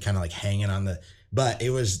pane kind of like hanging on but it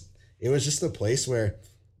was just a place where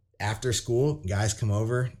after school, guys come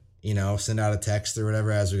over, send out a text or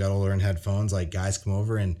whatever as we got older and had phones, like guys come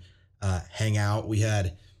over and hang out. We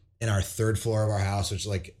had in our third floor of our house, which is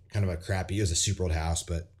like kind of it was a super old house,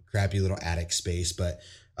 but crappy little attic space. But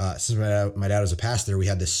since my dad was a pastor, we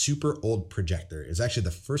had this super old projector. It was actually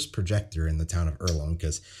the first projector in the town of Earlham,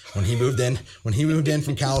 because when he moved in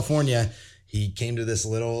from California, he came to this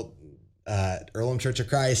little Earlham Church of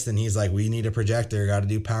Christ, and he's like, we need a projector, got to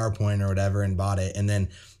do PowerPoint or whatever, and bought it. And then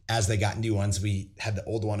as they got new ones, we had the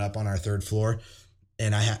old one up on our third floor,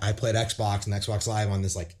 and I played Xbox and Xbox Live on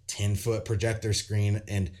this like 10-foot projector screen.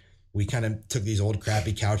 And we kind of took these old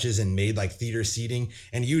crappy couches and made like theater seating.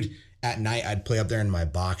 And at night, I'd play up there in my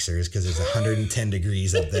boxers because it's 110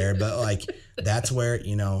 degrees up there. But like, that's where,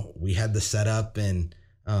 we had the setup. And,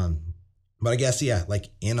 but I guess, yeah, like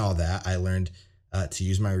in all that, I learned to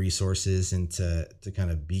use my resources and to kind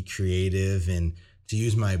of be creative and to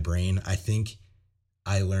use my brain. I think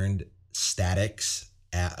I learned statics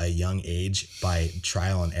at a young age by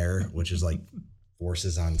trial and error, which is like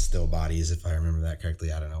forces on still bodies, if I remember that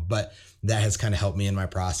correctly. I don't know. But that has kind of helped me in my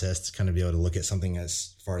process to kind of be able to look at something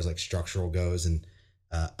as far as like structural goes, and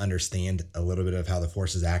understand a little bit of how the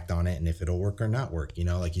forces act on it and if it'll work or not work.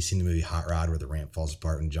 Like you've seen the movie Hot Rod where the ramp falls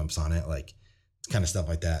apart and jumps on it, like kind of stuff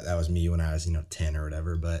like that. That was me when I was, 10 or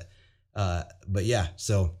whatever. But yeah,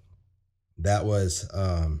 so that was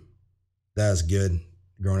good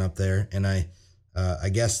growing up there. And I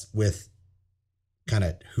guess with kind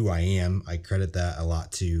of who I am, I credit that a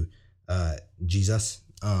lot to Jesus.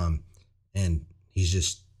 And he's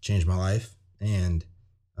just changed my life. And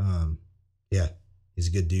yeah, he's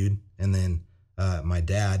a good dude. And then my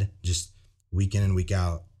dad, just week in and week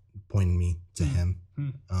out, pointing me to him.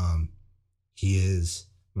 He is,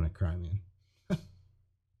 I'm gonna cry, man.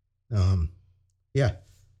 Yeah,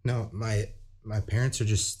 no, my parents are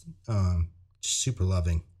just super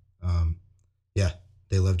loving. Yeah,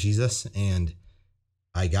 they love Jesus, and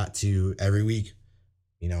I got to every week,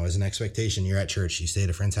 as an expectation. You're at church, you stay at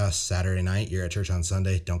a friend's house Saturday night, you're at church on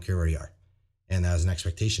Sunday, don't care where you are. And that was an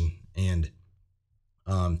expectation. And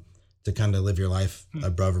to kind of live your life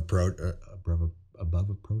above above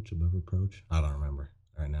approach. I don't remember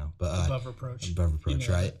right now, but above approach,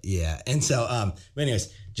 right? Yeah. And so, but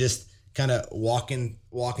anyways, just kind of walking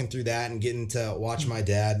through that and getting to watch my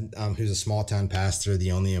dad, who's a small town pastor,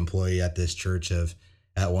 the only employee at this church of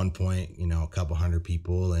at one point, a couple hundred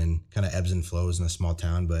people, and kind of ebbs and flows in a small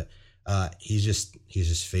town. But he's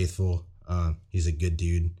just faithful. He's a good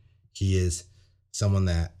dude. He is someone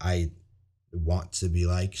that I want to be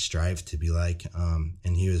like, strive to be like.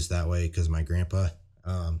 And he was that way because my grandpa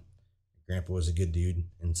was a good dude.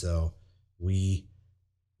 And so we,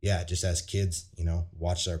 just as kids,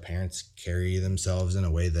 watched our parents carry themselves in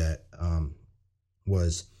a way that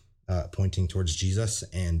was pointing towards Jesus.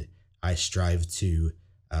 And I strive to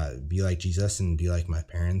be like Jesus and be like my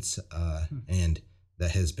parents. And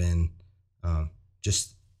that has been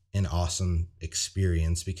just an awesome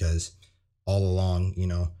experience because all along,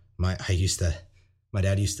 my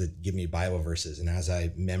dad used to give me Bible verses, and as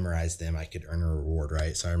I memorized them, I could earn a reward,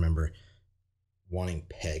 right? So I remember wanting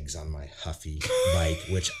pegs on my Huffy bike,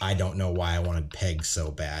 which I don't know why I wanted pegs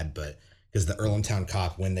so bad, but because the Earlhamtown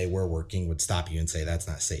cop, when they were working, would stop you and say, that's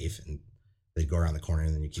not safe. And they'd go around the corner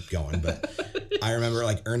and then you keep going. But I remember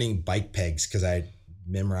earning bike pegs because I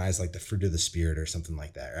memorized the fruit of the spirit or something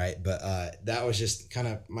like that. Right. But that was just kind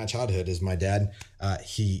of my childhood. Is my dad,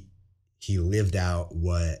 he lived out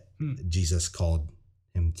what Jesus called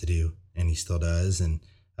him to do, and he still does. And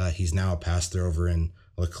he's now a pastor over in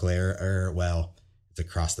LeClaire, it's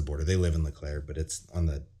across the border. They live in LeClaire, but it's on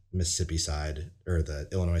the Mississippi side, or the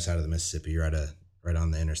Illinois side of the Mississippi, right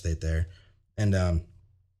on the interstate there. And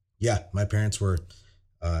my parents were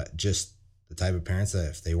just the type of parents that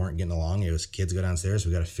if they weren't getting along, it was kids go downstairs,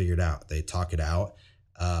 we got to figure it out. They talk it out.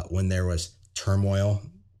 When there was turmoil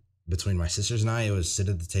between my sisters and I, it was sit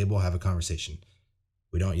at the table, have a conversation.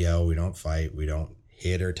 We don't yell, we don't fight, we don't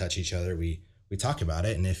hit or touch each other. We talk about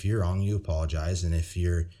it, and if you're wrong, you apologize, and if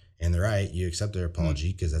you're in the right, you accept their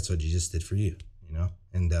apology because that's what Jesus did for you,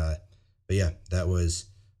 And but that was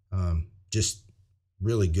just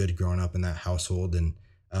really good growing up in that household and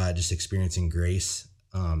just experiencing grace.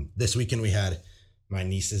 This weekend we had my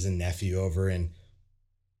nieces and nephew over, and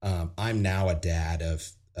I'm now a dad of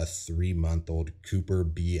a 3-month-old Cooper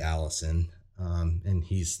B. Allison, and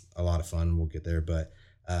he's a lot of fun. We'll get there, but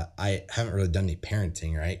I haven't really done any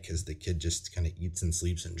parenting, right? Because the kid just kind of eats and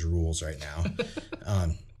sleeps and drools right now.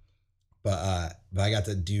 But I got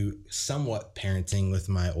to do somewhat parenting with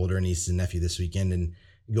my older nieces and nephew this weekend, and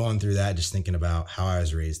going through that, just thinking about how I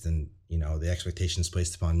was raised and, the expectations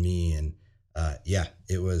placed upon me. And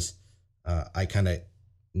it was, I kind of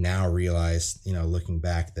now realize, looking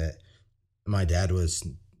back, that my dad was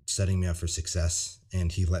setting me up for success,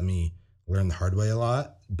 and he let me learn the hard way a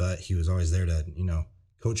lot, but he was always there to,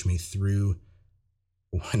 coach me through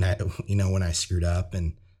when I screwed up.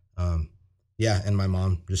 And and my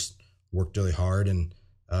mom just worked really hard and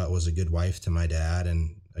was a good wife to my dad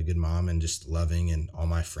and a good mom and just loving, and all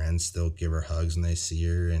my friends still give her hugs when they see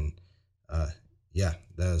her. And it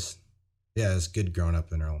was good growing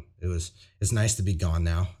up in Earlham. It's nice to be gone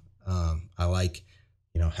now. I like,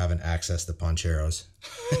 having access to Poncheros.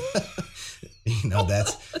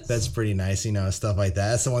 That's pretty nice, stuff like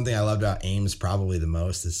that. That's the one thing I loved about Ames probably the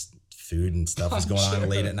most, is food and stuff was going on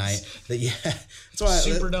late at night. But that's why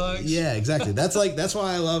Super Dogs. Yeah, exactly. That's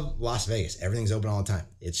why I love Las Vegas. Everything's open all the time.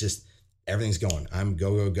 It's just everything's going. I'm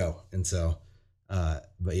go. And so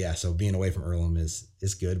so being away from Earlham is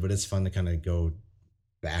good, but it's fun to kind of go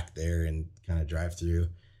back there and kind of drive through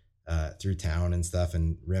town and stuff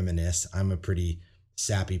and reminisce. I'm a pretty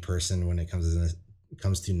sappy person when it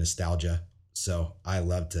comes to nostalgia. So I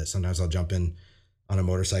love to, sometimes I'll jump in on a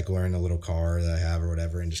motorcycle or in a little car that I have or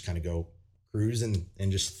whatever, and just kind of go cruise and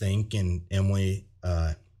just think. And Emily,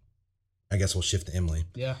 I guess we'll shift to Emily.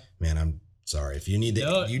 Yeah, man, I'm sorry if you need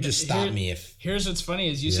to, you just stop me. Here's what's funny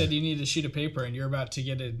is you said you need a sheet of paper, and you're about to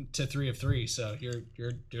get into 3 of 3. So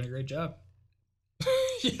you're doing a great job.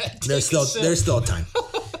 There's still time.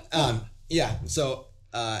 So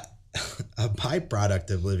a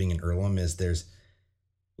byproduct of living in Earlham is there's,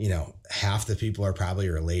 half the people are probably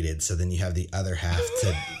related. So then you have the other half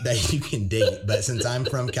that you can date. But since I'm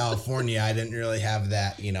from California, I didn't really have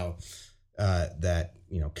that,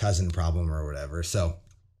 cousin problem or whatever. So,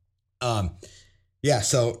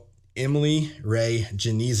 so Emily Ray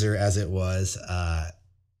Genezer, as it was,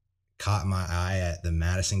 caught my eye at the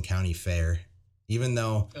Madison County Fair. Even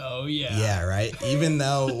though, even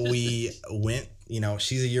though we went,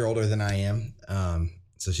 she's a year older than I am.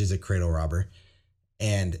 So she's a cradle robber.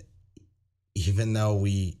 And even though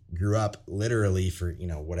we grew up literally for,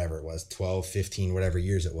 whatever it was, 12, 15, whatever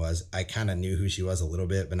years it was, I kind of knew who she was a little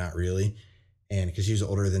bit, but not really. And because she was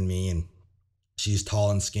older than me, and she's tall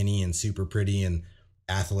and skinny and super pretty and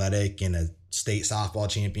athletic and a state softball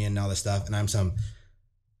champion and all this stuff. And I'm some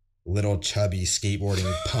little chubby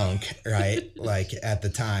skateboarding punk, right? Like at the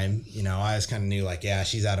time, you know, I was kind of new, like, yeah,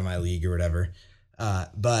 she's out of my league or whatever.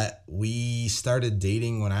 But we started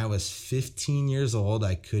dating when I was 15 years old.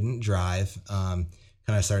 I couldn't drive. Kind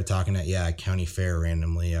of started talking at county fair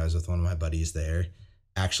randomly. I was with one of my buddies there,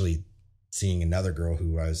 actually seeing another girl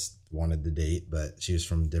who I wanted to date, but she was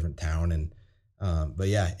from a different town. And but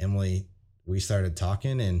yeah, Emily, we started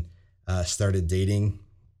talking and started dating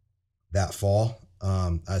that fall.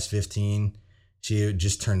 I was 15. She had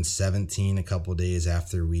just turned 17 a couple of days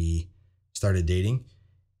after we started dating.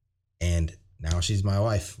 And now she's my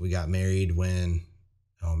wife. We got married when,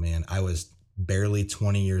 I was barely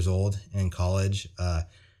 20 years old in college.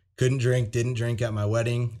 Didn't drink at my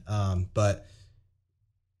wedding. But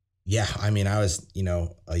yeah, I mean, I was,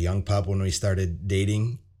 a young pup when we started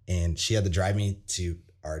dating, and she had to drive me to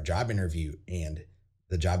our job interview and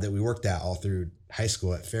the job that we worked at all through high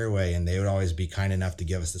school at Fairway. And they would always be kind enough to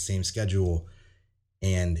give us the same schedule.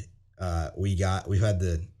 And we've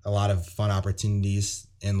had a lot of fun opportunities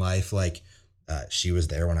in life. Like she was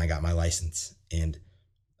there when I got my license, and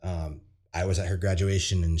I was at her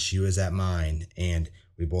graduation and she was at mine, and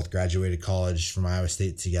we both graduated college from Iowa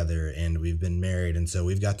State together, and we've been married. And so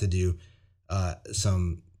we've got to do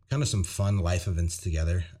some fun life events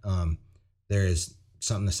together. There is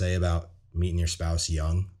something to say about meeting your spouse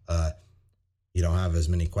young. You don't have as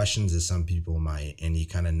many questions as some people might, and you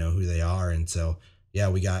kind of know who they are. And so, yeah,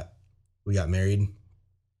 we got married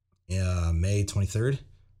May 23rd.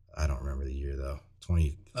 I don't remember the year though.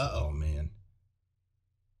 14?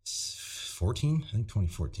 I think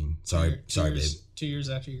 2014. Sorry, babe. 2 years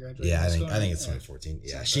after you graduated. Yeah, I think it's 2014.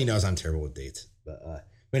 Yeah, she knows I'm terrible with dates. But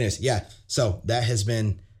anyways, yeah. So that has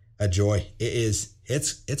been a joy.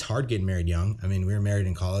 It's hard getting married young. I mean, we were married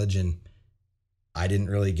in college, and I didn't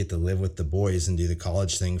really get to live with the boys and do the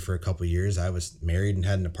college thing for a couple of years. I was married and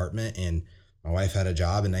had an apartment, and my wife had a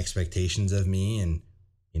job and expectations of me, and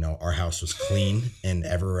our house was clean and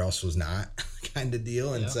everywhere else was not, kind of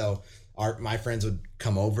deal. And so my friends would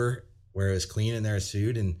come over where it was clean and there was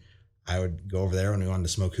food, and I would go over there when we wanted to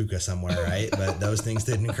smoke hookah somewhere, right? But those things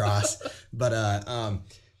didn't cross. But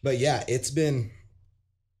yeah, it's been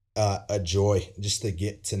a joy just to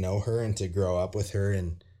get to know her and to grow up with her.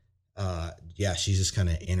 And yeah, she's just kind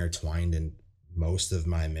of intertwined in most of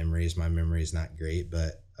my memories. My memory is not great,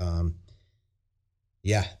 but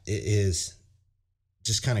yeah, it is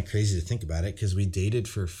just kind of crazy to think about it, because we dated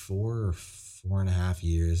for 4.5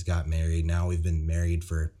 years, got married. Now we've been married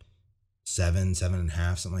for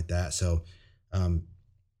 7.5, something like that. So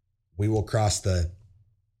we will cross the,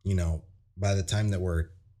 by the time that we're,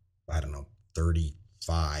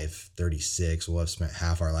 35, 36, we'll have spent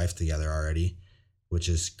half our life together already, which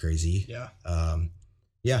is crazy. Yeah.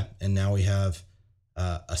 Yeah. And now we have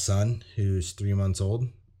a son who's 3 months old,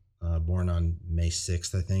 born on May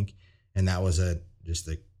 6th, I think. And that was just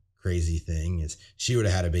a crazy thing. Is she would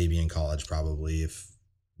have had a baby in college probably if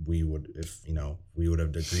we would have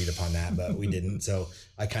agreed upon that, but we didn't. So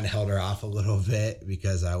I kind of held her off a little bit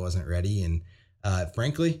because I wasn't ready. And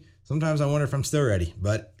frankly, sometimes I wonder if I'm still ready,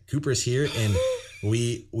 but Cooper's here and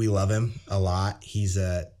we love him a lot. He's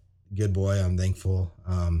a good boy. I'm thankful.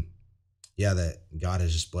 That God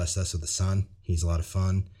has just blessed us with a son. He's a lot of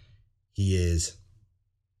fun. He is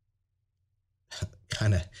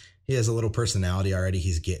he has a little personality already.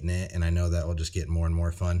 He's getting it. And I know that will just get more and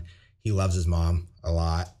more fun. He loves his mom a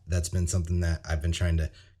lot. That's been something that I've been trying to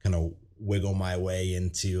kind of wiggle my way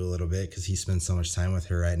into a little bit, because he spends so much time with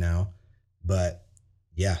her right now. But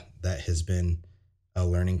yeah, that has been a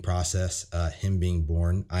learning process. Him being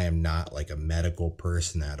born, I am not like a medical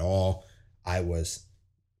person at all. I was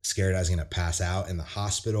scared I was going to pass out in the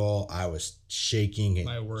hospital. I was shaking.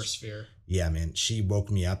 My worst fear. Yeah, man. She woke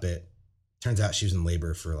me up turns out she was in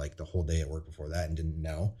labor for like the whole day at work before that and didn't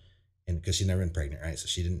know. And because she'd never been pregnant, right? So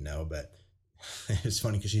she didn't know. But it's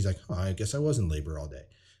funny because she's like, oh, I guess I was in labor all day.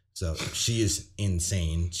 So she is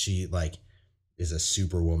insane. She is a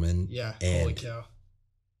super woman. Yeah. Holy cow.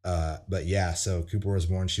 But yeah, so Cooper was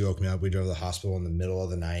born. She woke me up. We drove to the hospital in the middle of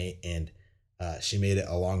the night, and she made it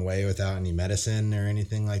a long way without any medicine or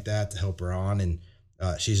anything like that to help her on. And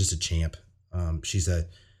she's just a champ. She's a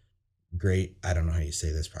great, I don't know how you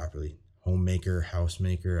say this properly, homemaker,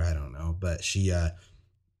 housemaker, I don't know, but she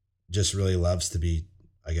just really loves to be,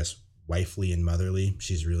 I guess, wifely and motherly.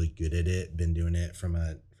 She's really good at it, been doing it from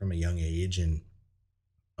a young age, and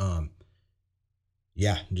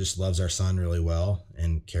just loves our son really well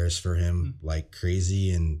and cares for him like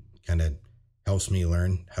crazy, and kind of helps me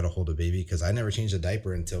learn how to hold a baby, because I never changed a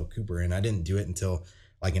diaper until Cooper, and I didn't do it until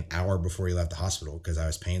like an hour before he left the hospital because I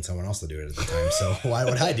was paying someone else to do it at the time. So why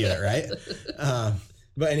would I do it, right?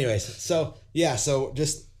 But anyways, so yeah, so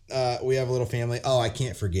just we have a little family. Oh, I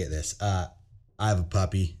can't forget this. I have a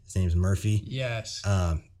puppy. His name's Murphy. Yes.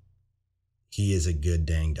 He is a good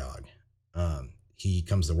dang dog. He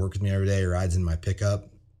comes to work with me every day, rides in my pickup,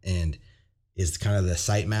 and is kind of the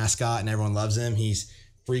site mascot, and everyone loves him. He's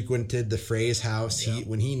frequented the Phrase house. Yeah.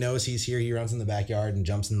 When he knows he's here, he runs in the backyard and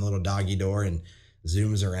jumps in the little doggy door and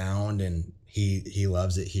zooms around, and he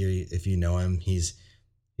loves it here. If you know him, he's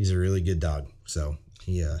a really good dog. So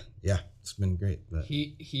it's been great. But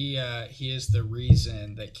he is the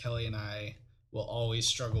reason that Kelly and I will always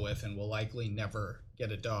struggle with and will likely never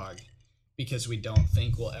get a dog, because we don't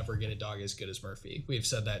think we'll ever get a dog as good as Murphy. We've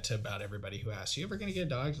said that to about everybody who asks, "You ever gonna get a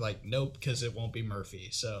dog?" Like, nope, because it won't be Murphy.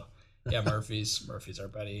 So yeah, Murphy's our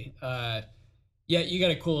buddy. Yeah, you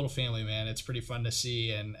got a cool little family, man. It's pretty fun to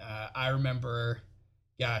see. And I remember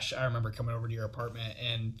coming over to your apartment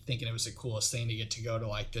and thinking it was the coolest thing to get to go to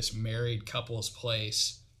like this married couple's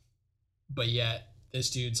place, but yet this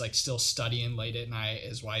dude's like still studying late at night.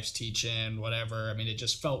 His wife's teaching, whatever. I mean, it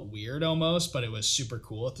just felt weird almost, but it was super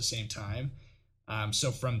cool at the same time.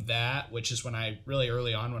 So from that, which is when I really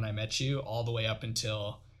early on when I met you, all the way up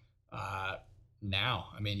until now,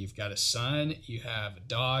 I mean, you've got a son, you have a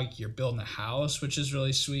dog, you're building a house, which is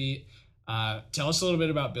really sweet. Tell us a little bit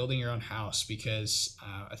about building your own house, because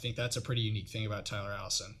I think that's a pretty unique thing about Tyler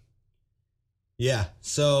Allison. Yeah.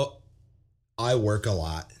 So I work a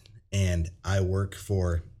lot, and I work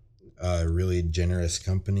for a really generous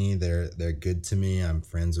company. They're good to me. I'm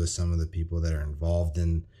friends with some of the people that are involved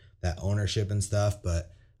in that ownership and stuff.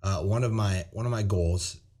 But one of my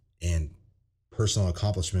goals and personal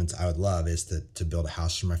accomplishments I would love is to build a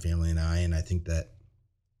house for my family and I. And I think that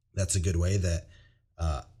that's a good way that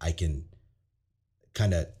I can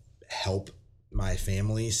kind of help my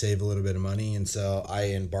family save a little bit of money. And so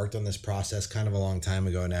I embarked on this process kind of a long time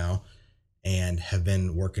ago now, and have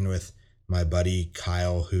been working with my buddy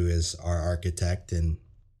Kyle, who is our architect. And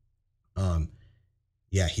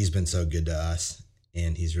he's been so good to us,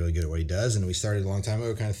 and he's really good at what he does. And we started a long time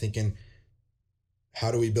ago kind of thinking, how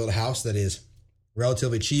do we build a house that is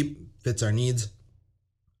relatively cheap, fits our needs,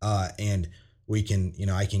 and we can,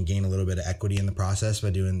 I can gain a little bit of equity in the process by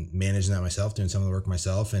managing that myself, doing some of the work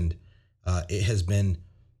myself. And it has been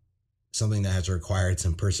something that has required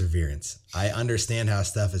some perseverance. I understand how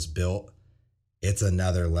stuff is built. It's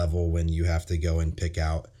another level when you have to go and pick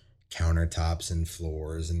out countertops and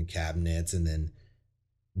floors and cabinets, and then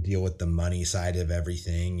deal with the money side of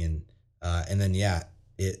everything. And then,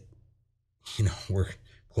 we're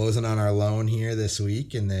closing on our loan here this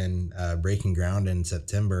week, and then breaking ground in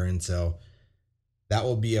September. And so that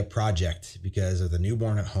will be a project because of the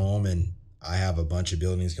newborn at home, and I have a bunch of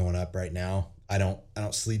buildings going up right now. I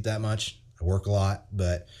don't sleep that much. I work a lot,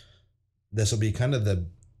 but this will be kind of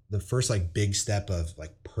the first like big step of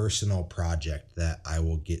like personal project that I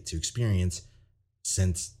will get to experience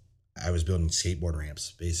since I was building skateboard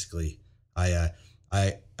ramps. Basically, I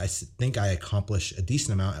think I accomplish a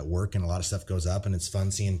decent amount at work, and a lot of stuff goes up, and it's fun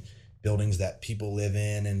seeing buildings that people live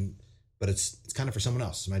in, but it's kind of for someone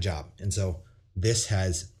else. It's my job. And so this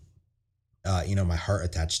has, my heart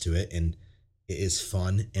attached to it, and it is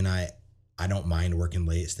fun. And I don't mind working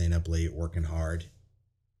late, staying up late, working hard.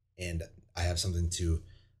 And I have something to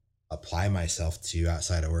apply myself to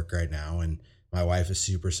outside of work right now. And my wife is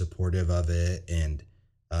super supportive of it. And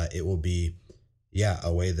it will be,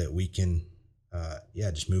 a way that we can,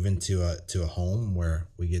 just move into a home where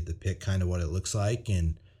we get to pick kind of what it looks like.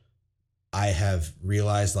 And I have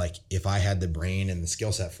realized, like, if I had the brain and the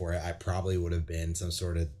skill set for it, I probably would have been some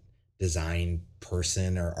sort of design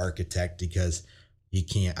person or architect, because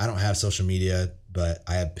I don't have social media, but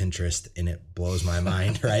I have Pinterest, and it blows my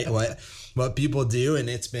mind, right? What people do. And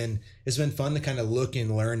it's been fun to kind of look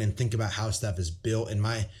and learn and think about how stuff is built. And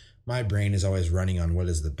my brain is always running on what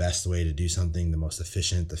is the best way to do something, the most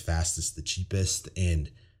efficient, the fastest, the cheapest. And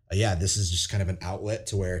this is just kind of an outlet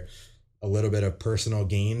to where a little bit of personal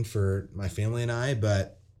gain for my family and I,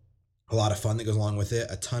 but a lot of fun that goes along with it,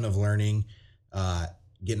 a ton of learning,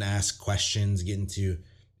 getting to ask questions, getting to,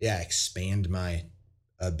 expand my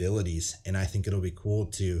abilities. And I think it'll be cool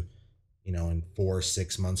to, in 4 or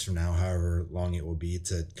 6 months from now, however long it will be,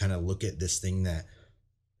 to kind of look at this thing that,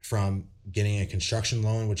 from getting a construction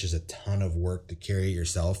loan, which is a ton of work to carry it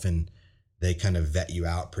yourself, and they kind of vet you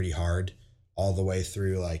out pretty hard, all the way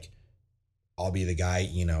through, like, I'll be the guy,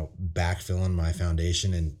 backfilling my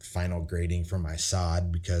foundation and final grading for my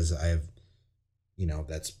sod, because I have,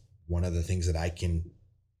 that's one of the things that I can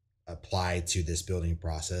apply to this building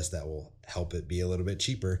process that will help it be a little bit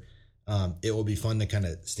cheaper. It will be fun to kind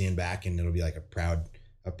of stand back, and it'll be like a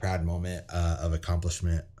proud moment of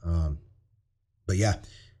accomplishment. But yeah,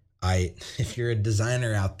 if you're a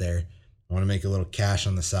designer out there, want to make a little cash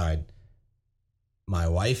on the side, my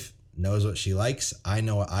wife knows what she likes. I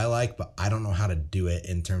know what I like, but I don't know how to do it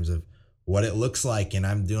in terms of what it looks like. And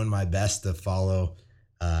I'm doing my best to follow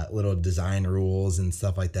little design rules and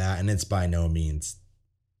stuff like that. And it's by no means,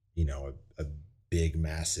 a big,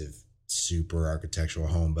 massive, super architectural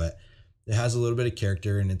home, but it has a little bit of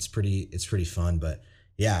character, and it's pretty fun. But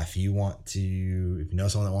yeah, if you know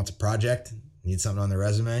someone that wants a project, needs something on their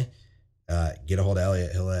resume, get a hold of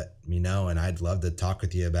Elliot. He'll let me know, and I'd love to talk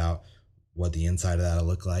with you about what the inside of that'll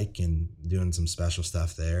look like and doing some special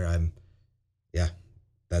stuff there.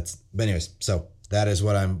 But anyways, so that is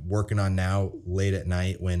what I'm working on now late at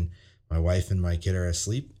night when my wife and my kid are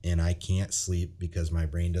asleep and I can't sleep because my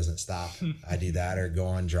brain doesn't stop. I do that, or go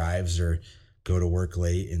on drives, or go to work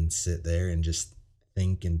late and sit there and just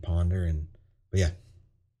think and ponder.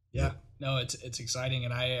 Yeah, no, it's exciting.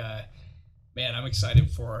 And I'm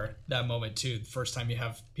excited for that moment too. The first time you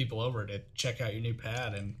have people over to check out your new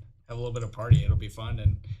pad and have a little bit of party, it'll be fun.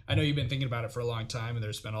 And I know you've been thinking about it for a long time, and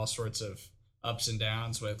there's been all sorts of ups and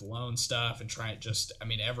downs with loan stuff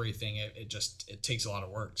and everything. It takes a lot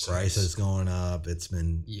of work. So prices going up. It's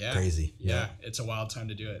been crazy. Yeah. It's a wild time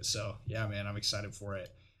to do it. So yeah, man, I'm excited for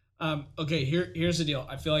it. Okay, here's the deal.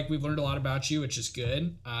 I feel like we've learned a lot about you, which is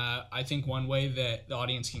good. I think one way that the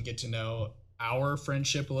audience can get to know our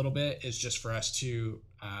friendship a little bit is just for us to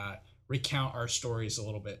recount our stories a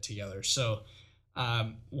little bit together. So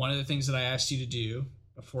one of the things that I asked you to do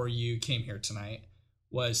before you came here tonight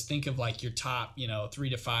was think of like your top, 3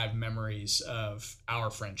 to 5 memories of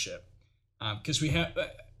our friendship. Because we have,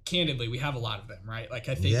 candidly, we have a lot of them, right? Like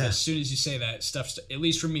I think as soon as you say that, at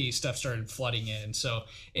least for me, stuff started flooding in. So,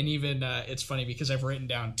 and even it's funny because I've written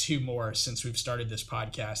down 2 more since we've started this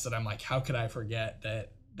podcast that I'm like, how could I forget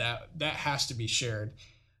that has to be shared.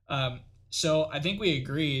 So I think we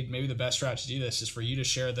agreed maybe the best route to do this is for you to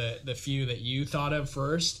share the few that you thought of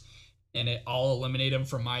first, and I'll eliminate them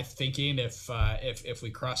from my thinking if we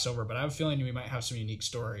cross over. But I have a feeling we might have some unique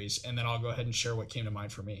stories, and then I'll go ahead and share what came to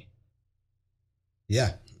mind for me.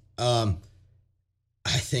 Yeah. I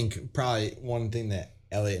think probably one thing that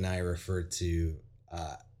Elliot and I refer to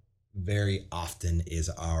very often is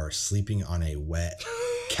our sleeping on a wet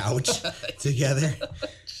couch together.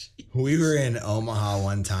 We were in Omaha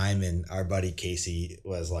one time, and our buddy Casey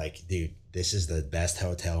was like, dude, this is the best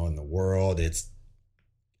hotel in the world. It's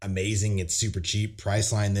amazing. It's super cheap.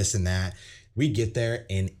 Priceline, this and that. We get there,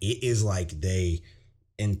 and it is like they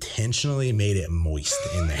intentionally made it moist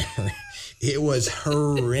in there. It was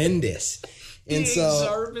horrendous. And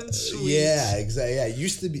Exarban Suites. Yeah, exactly. Yeah, it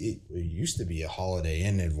used to be a Holiday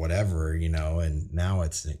Inn and whatever, and now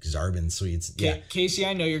it's an Exarban Suites. Yeah. Casey,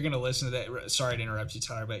 I know you're going to listen to that. Sorry to interrupt you,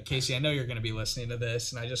 Tyler, but Casey, I know you're going to be listening to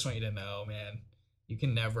this, and I just want you to know, man, you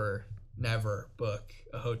can never book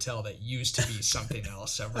a hotel that used to be something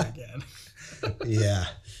else ever again. Yeah.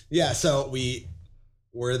 So we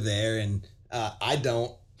were there, and I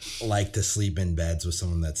don't like to sleep in beds with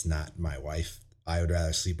someone that's not my wife. I would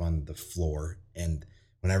rather sleep on the floor. And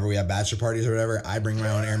whenever we have bachelor parties or whatever, I bring my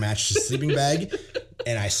own air mattress sleeping bag,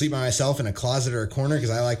 and I sleep by myself in a closet or a corner because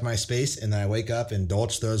I like my space. And then I wake up and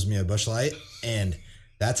Dolch throws me a Busch Light, and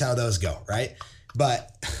that's how those go, right?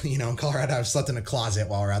 But in Colorado, I've slept in a closet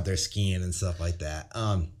while we're out there skiing and stuff like that.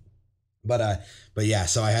 But yeah,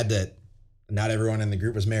 so I had to. Not everyone in the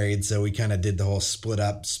group was married, so we kind of did the whole split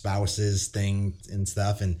up spouses thing and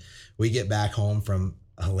stuff. And we get back home from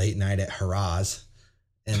a late night at Harrah's,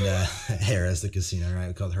 and Harrah's, the casino, right?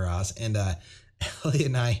 We called Harrah's. And Ellie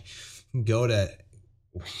and I we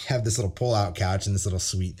have this little pull-out couch and this little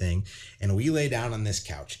suite thing, and we lay down on this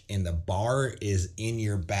couch, and the bar is in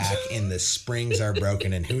your back, and the springs are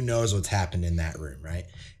broken, and who knows what's happened in that room, right?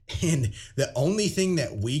 And the only thing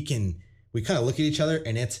that we kind of look at each other,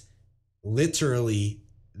 and it's literally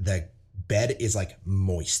the bed is like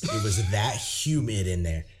moist. It was that humid in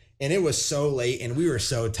there, and it was so late, and we were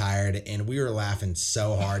so tired, and we were laughing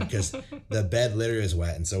so hard because the bed literally was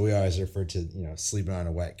wet. And so we always refer to sleeping on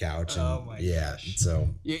a wet couch. And, oh my gosh. So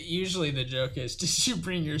usually the joke is, did you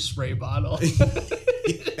bring your spray bottle?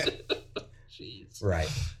 Jeez.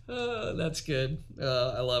 Right. That's good.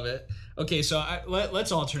 I love it. Okay, so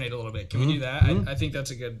let's alternate a little bit. Can we do that? I think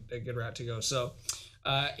that's a good route to go. So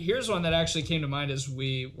here's one that actually came to mind as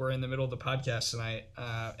we were in the middle of the podcast tonight,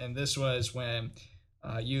 and this was when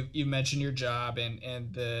you mentioned your job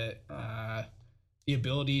and the the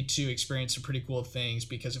ability to experience some pretty cool things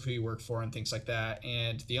because of who you work for and things like that.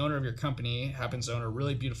 And the owner of your company happens to own a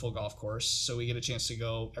really beautiful golf course. So we get a chance to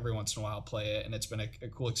go every once in a while play it. And it's been a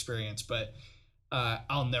cool experience. But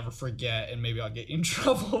I'll never forget, and maybe I'll get you in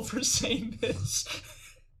trouble for saying this.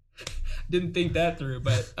 Didn't think that through.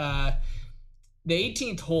 But the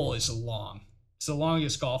 18th hole is long. It's the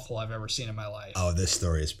longest golf hole I've ever seen in my life. Oh, this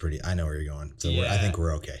story is pretty. I know where you're going. So I think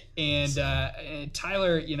we're okay. And, and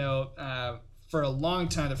Tyler, you know, for a long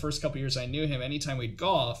time, the first couple years I knew him, anytime we'd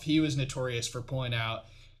golf, he was notorious for pulling out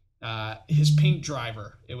his pink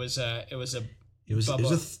driver. It was a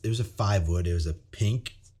 5-wood. It was a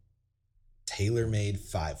pink tailor-made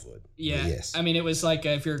 5-wood. Yeah. Yes. I mean, it was like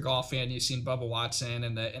if you're a golf fan, you've seen Bubba Watson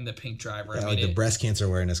and the pink driver. Yeah, I mean, like the breast cancer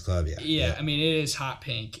awareness club. Yeah. I mean, it is hot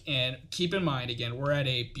pink. And keep in mind, again, we're at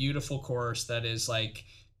a beautiful course that is like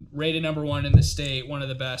rated number 1 in the state, one of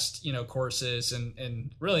the best, you know, courses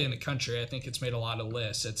and really in the country. I think it's made a lot of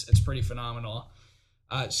lists. It's pretty phenomenal.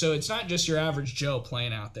 So it's not just your average Joe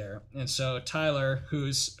playing out there. And so Tyler,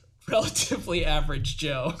 who's relatively average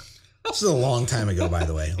Joe. This is a long time ago, by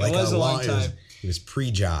the way. Like it was a long time. It was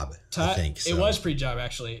pre-job, I think. So. It was pre-job,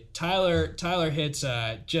 actually. Tyler hits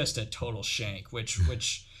just a total shank,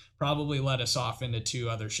 which probably led us off into 2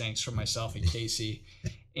 other shanks from myself and Casey.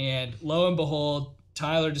 And lo and behold,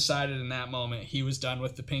 Tyler decided in that moment he was done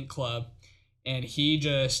with the pink club, and he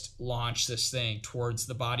just launched this thing towards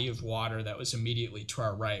the body of water that was immediately to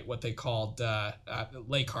our right, what they called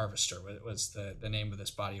Lake Harvester was the name of this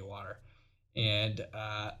body of water. And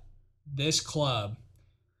this club,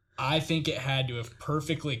 I think it had to have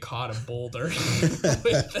perfectly caught a boulder with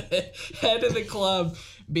the head of the club,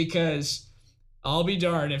 because I'll be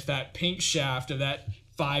darned if that pink shaft of that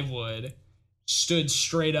 5-wood stood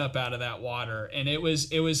straight up out of that water. And it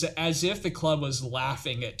was as if the club was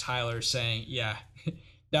laughing at Tyler, saying, yeah,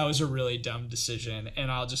 that was a really dumb decision.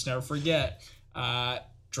 And I'll just never forget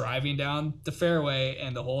driving down the fairway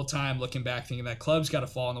and the whole time looking back thinking that club's got to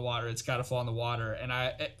fall in the water. It's got to fall in the water. And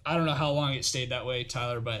I don't know how long it stayed that way,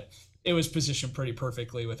 Tyler, but it was positioned pretty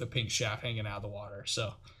perfectly with a pink shaft hanging out of the water.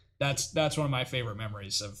 So that's one of my favorite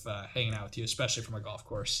memories of hanging out with you, especially from a golf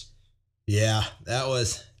course. Yeah, that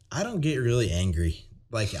was... I don't get really angry.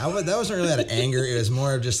 Like that wasn't really out of anger. It was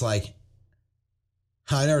more of just like,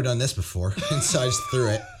 I've never done this before. And so I just threw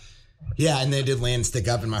it. Yeah. And they did land and stick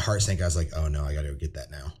up, and my heart sank. I was like, oh no, I got to go get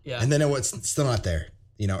that now. Yeah. And then it was still not there,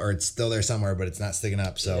 you know, or it's still there somewhere, but it's not sticking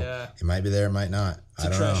up. So It might be there. It might not. It's a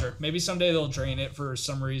treasure. Maybe someday they'll drain it for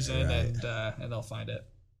some reason, right. and they'll find it.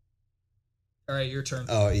 All right. Your turn.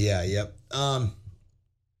 Oh yeah. Yep.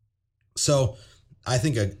 So I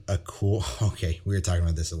think a cool, okay, we were talking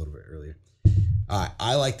about this a little bit earlier.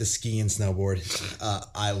 I like the ski and snowboard.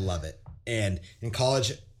 I love it. And in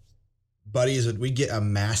college, buddies, we get a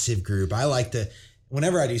massive group. I like to,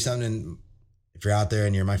 whenever I do something, if you're out there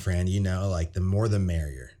and you're my friend, you know, like the more the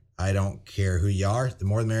merrier. I don't care who you are. The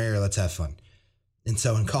more the merrier. Let's have fun. And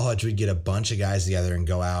so in college, we'd get a bunch of guys together and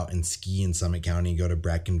go out and ski in Summit County, go to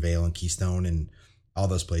Breckenville Vale and Keystone and all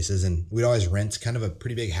those places. And we'd always rent kind of a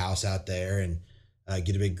pretty big house out there and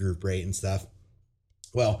get a big group rate and stuff.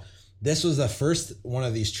 Well, this was the first one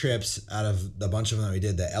of these trips out of the bunch of them that we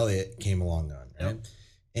did that Elliot came along on, right? Yep.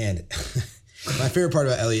 And my favorite part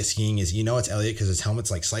about Elliot skiing is, you know, it's Elliot because his helmet's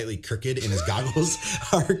like slightly crooked and his goggles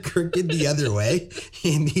are crooked the other way,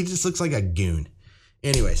 and he just looks like a goon.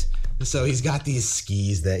 Anyways, so he's got these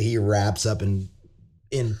skis that he wraps up in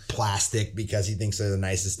plastic because he thinks they're the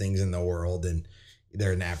nicest things in the world, and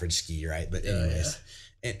they're an average ski, right? But anyways.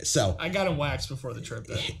 And so I got him waxed before the trip,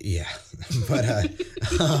 though. Yeah. But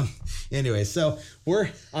anyway, so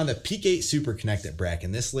we're on the Peak 8 Super Connect at Breck,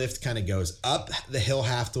 and this lift kind of goes up the hill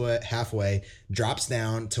halfway, drops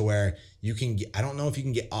down to where you can get, I don't know if you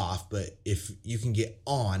can get off, but if you can get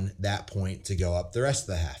on that point to go up the rest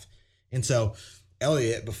of the half. And so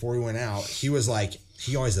Elliot, before we went out, he was like,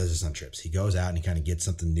 he always does this on trips. He goes out and he kind of gets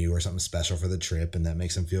something new or something special for the trip, and that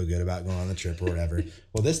makes him feel good about going on the trip or whatever.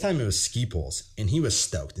 Well, this time it was ski poles, and he was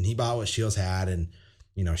stoked, and he bought what Shields had, and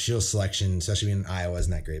you know, Shields selection, especially being in Iowa,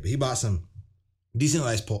 isn't that great, but he bought some decent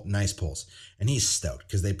nice poles, and he's stoked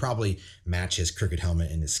because they probably match his crooked helmet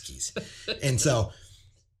and his skis. And so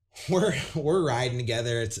we're riding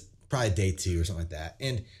together. It's probably day 2 or something like that,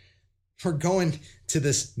 and we're going to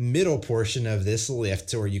this middle portion of this lift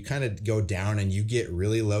to where you kind of go down and you get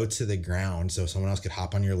really low to the ground so someone else could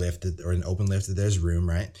hop on your lift, or an open lift if there's room,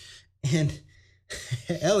 right? And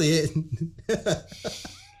Elliot,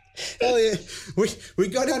 we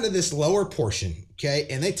go down to this lower portion, okay?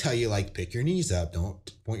 And they tell you, like, pick your knees up, don't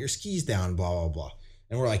point your skis down, blah, blah, blah.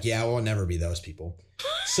 And we're like, yeah, we'll never be those people.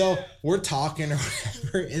 So we're talking or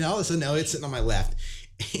whatever, and all of a sudden Elliot's sitting on my left.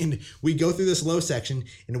 And we go through this low section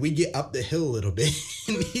and we get up the hill a little bit,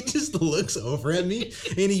 and he just looks over at me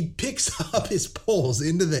and he picks up his poles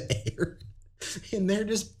into the air, and they're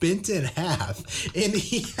just bent in half. And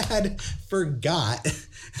he had forgot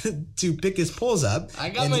to pick his poles up. I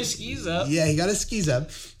got my skis up. Yeah, he got his skis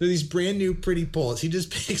up. They're these brand new pretty poles. He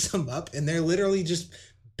just picks them up and they're literally just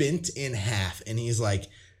bent in half. And he's like,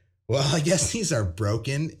 well, I guess these are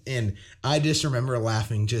broken. And I just remember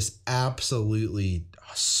laughing just absolutely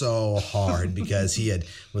so hard because he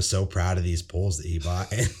was so proud of these poles that he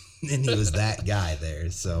bought, and he was that guy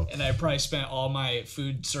there. So, and I probably spent all my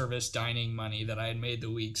food service dining money that I had made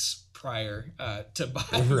the weeks prior to buy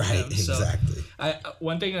right them. So exactly.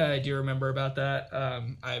 One thing that I do remember about that,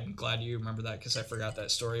 I'm glad you remember that because I forgot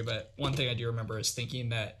that story, but one thing I do remember is thinking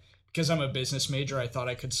that because I'm a business major, I thought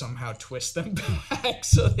I could somehow twist them back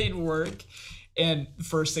so they'd work. And the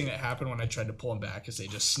first thing that happened when I tried to pull them back is they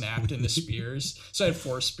just snapped into spears. So I had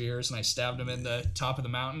 4 spears and I stabbed them in the top of the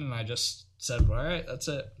mountain, and I just said, all right, that's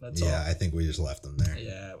it. That's all. Yeah, I think we just left them there.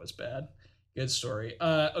 Yeah, it was bad. Good story.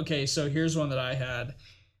 Okay, so here's one that I had.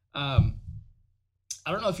 I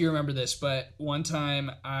don't know if you remember this, but one time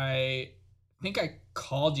I think I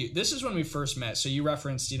called you. This is when we first met. So you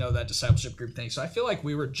referenced, that discipleship group thing. So I feel like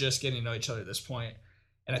we were just getting to know each other at this point.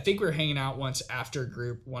 And I think we were hanging out once after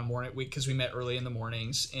group one morning because we met early in the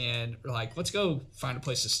mornings, and we're like, let's go find a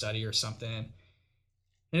place to study or something.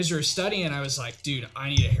 And as we were studying, I was like, dude, I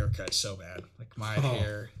need a haircut so bad. Like my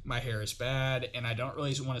hair is bad, and I don't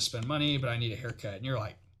really want to spend money, but I need a haircut. And you're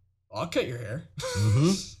like, well, I'll cut your hair.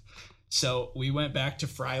 Mm-hmm. So we went back to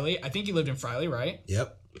Friley. I think you lived in Friley, right?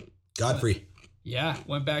 Yep. Godfrey. Yeah,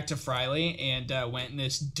 went back to Friley and went in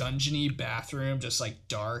this dungeony bathroom, just like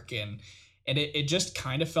dark, and it just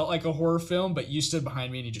kind of felt like a horror film, but you stood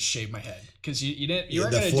behind me and you just shaved my head because you weren't going to do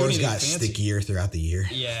anything fancy. The floors got stickier throughout the year.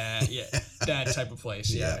 Yeah, that type of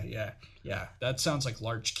place. Yeah. That sounds like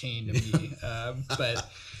Larch Cane to me. But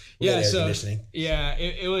yeah, so yeah,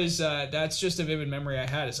 it was. That's just a vivid memory I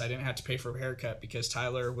had is I didn't have to pay for a haircut because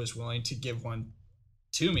Tyler was willing to give one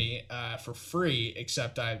to me for free.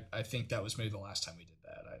 Except I think that was maybe the last time we did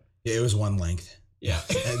that. Yeah, it was one length. Yeah,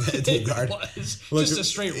 it was just a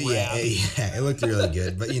straight wrap. Yeah, it looked really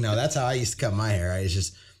good. But that's how I used to cut my hair. I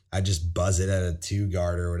just buzz it at a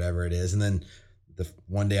 2-guard or whatever it is, and then the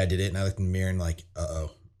one day I did it, and I looked in the mirror and like,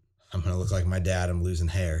 uh-oh, I'm gonna look like my dad. I'm losing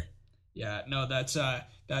hair. Yeah, no, that's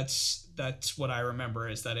what I remember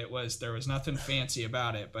is that there was nothing fancy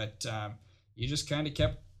about it, but you just kind of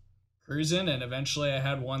kept cruising, and eventually I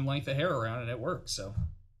had one length of hair around, and it worked. So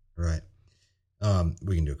right,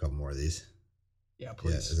 we can do a couple more of these. Yeah,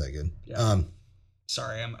 please. Yeah, is that good? Yeah.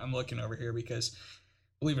 Sorry, I'm looking over here because,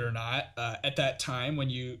 believe it or not, at that time when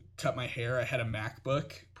you cut my hair, I had a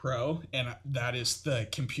MacBook Pro, and that is the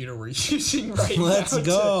computer we're using right now. Let's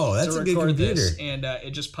go. That's a good computer. This. And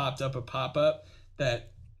it just popped up a pop-up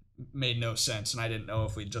that made no sense, and I didn't know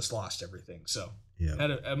if we just lost everything. So yeah,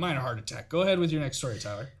 had a minor heart attack. Go ahead with your next story,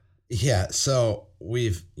 Tyler. Yeah, so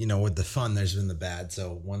we've, with the fun, there's been the bad.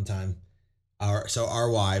 So one time,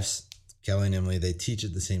 our wives, Kelly and Emily, they teach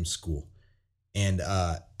at the same school. And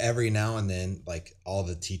every now and then, like, all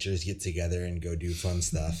the teachers get together and go do fun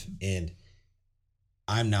stuff. And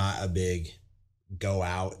I'm not a big go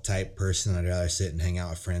out type person. I'd rather sit and hang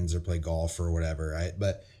out with friends or play golf or whatever, right?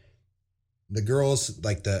 But the girls,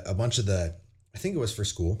 like a bunch of I think it was for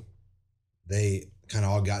school, they kind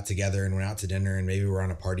of all got together and went out to dinner, and maybe were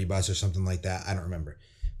on a party bus or something like that. I don't remember.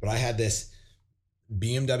 But I had this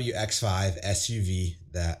BMW X5 SUV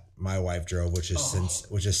that my wife drove, which is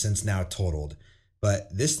since now totaled. But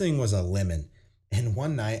this thing was a lemon. And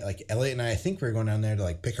one night, like Elliot and I think we were going down there to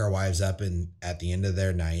like pick our wives up and at the end of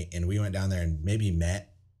their night, and we went down there and maybe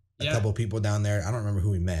met a couple people down there. I don't remember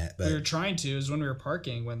who we met, but we were trying to. It was when we were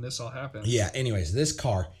parking when this all happened. Yeah. Anyways, this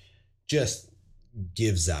car just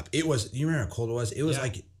gives up. It was, you remember how cold it was? It was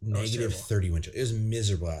like negative 30 wind chill. It was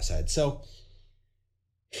miserable outside. So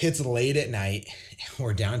it's late at night.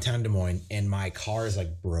 We're downtown Des Moines, and my car is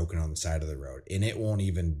like broken on the side of the road, and it won't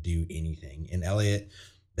even do anything. And Elliot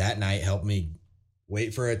that night helped me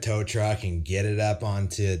wait for a tow truck and get it up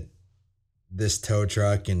onto this tow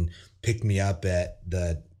truck and pick me up at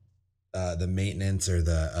the maintenance or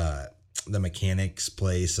the mechanics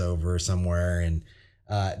place over somewhere, and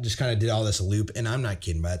just kind of did all this loop. And I'm not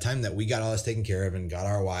kidding. By the time that we got all this taken care of and got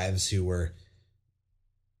our wives, who were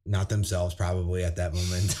not themselves probably at that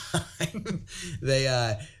moment in time, they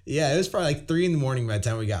it was probably like 3 a.m. by the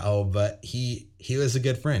time we got home. But he was a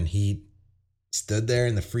good friend. He stood there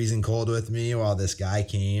in the freezing cold with me while this guy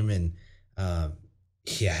came and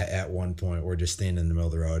Yeah, at one point we're just standing in the middle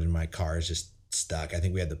of the road and my car is just stuck. I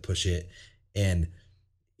think we had to push it, and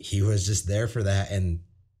he was just there for that. And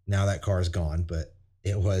now that car is gone, but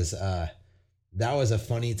it was that was a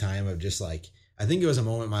funny time of just like, I think it was a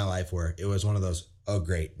moment in my life where it was one of those, oh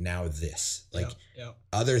great, now this, like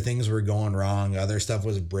other things were going wrong, other stuff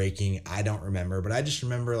was breaking. I don't remember, but I just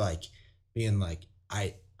remember like being like,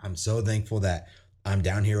 I'm so thankful that I'm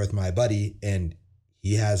down here with my buddy and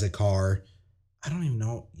he has a car. I don't even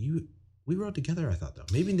know. We rode together, I thought, though.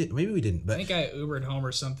 Maybe we didn't. But I think I Ubered home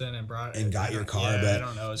or something and got your car. Yeah, but I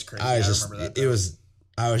don't know. It was crazy.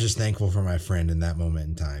 I was just thankful for my friend in that moment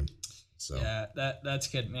in time. So yeah, that's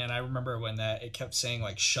good, man. I remember when it kept saying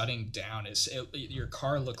like shutting down. Your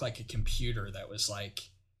car looked like a computer that was like,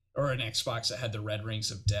 or an Xbox that had the red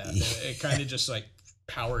rings of death. It kind of just like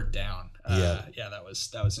powered down. Yeah, that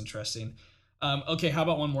was interesting. Okay, how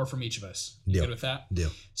about one more from each of us? You good with that?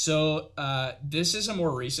 Deal. So this is a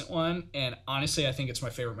more recent one, and honestly, I think it's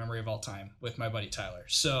my favorite memory of all time with my buddy Tyler.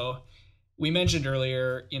 So we mentioned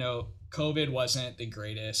earlier, COVID wasn't the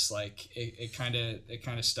greatest. Like it kind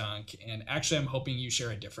of stunk. And actually, I'm hoping you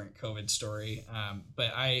share a different COVID story.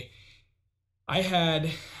 But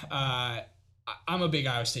I'm a big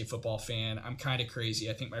Iowa State football fan. I'm kind of crazy.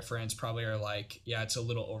 I think my friends probably are like, yeah, it's a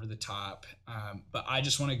little over the top. But I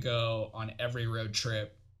just want to go on every road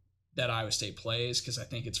trip that Iowa State plays because I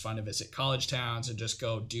think it's fun to visit college towns and just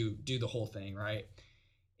go do the whole thing, right?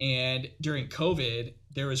 And during COVID,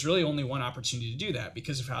 there was really only one opportunity to do that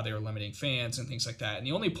because of how they were limiting fans and things like that. And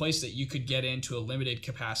the only place that you could get into a limited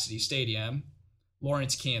capacity stadium,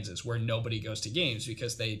 Lawrence, Kansas, where nobody goes to games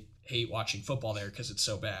because they hate watching football there because it's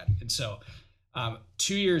so bad. And so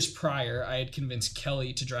 2 years prior, I had convinced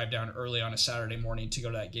Kelly to drive down early on a Saturday morning to go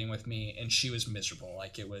to that game with me, and she was miserable.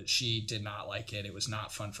 She did not like it. It was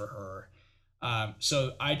not fun for her.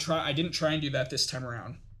 So I didn't try and do that this time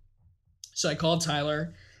around. So I called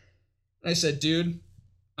Tyler and I said, dude,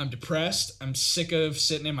 I'm depressed. I'm sick of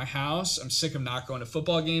sitting in my house. I'm sick of not going to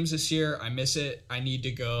football games this year. I miss it. I need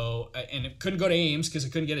to go. And I couldn't go to Ames because I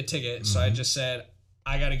couldn't get a ticket. Mm-hmm. So I just said,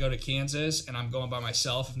 I got to go to Kansas, and I'm going by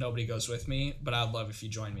myself if nobody goes with me, but I'd love if you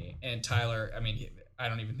join me. And Tyler, I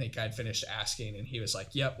don't even think I'd finished asking, and he was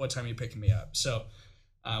like, yep, what time are you picking me up? So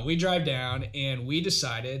we drive down, and we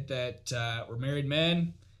decided that we're married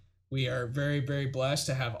men. We are very, very blessed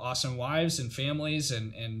to have awesome wives and families,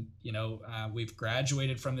 and we've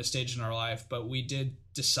graduated from this stage in our life, but we did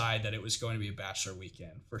decide that it was going to be a bachelor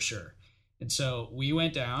weekend for sure. And so we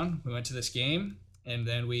went to this game, and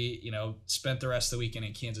then we, spent the rest of the weekend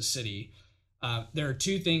in Kansas City. There are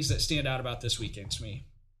two things that stand out about this weekend to me.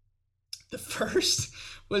 The first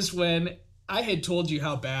was when I had told you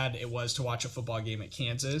how bad it was to watch a football game at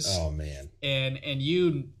Kansas. Oh, man. And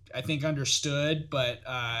you, I think, understood, but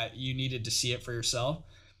you needed to see it for yourself.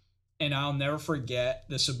 And I'll never forget,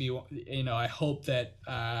 this would be, I hope that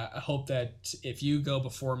if you go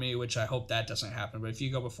before me, which I hope that doesn't happen, but if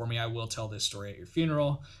you go before me, I will tell this story at your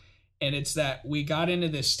funeral. And it's that we got into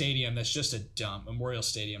this stadium that's just a dump. Memorial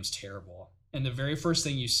Stadium's terrible. And the very first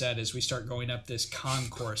thing you said as we start going up this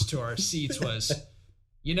concourse to our seats was,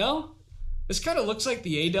 this kind of looks like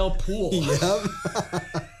the Adel Pool. Yep.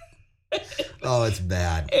 Oh, it's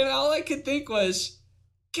bad. And all I could think was,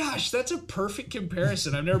 gosh, that's a perfect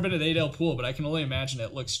comparison. I've never been to the Adel Pool, but I can only imagine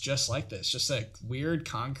it looks just like this. Just a weird,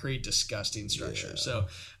 concrete, disgusting structure. Yeah. So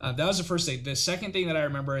that was the first thing. The second thing that I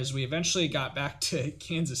remember is we eventually got back to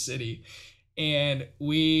Kansas City, and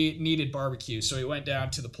we needed barbecue. So we went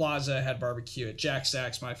down to the plaza, had barbecue at Jack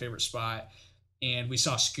Stack's, my favorite spot, and we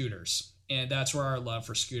saw scooters. And that's where our love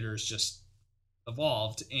for scooters just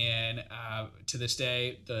evolved. And to this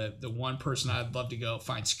day, the one person I'd love to go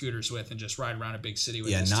find scooters with and just ride around a big city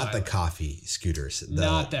with. Yeah, not the coffee scooters.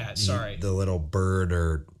 Not that, sorry. The little bird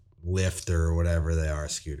or Lyft or whatever they are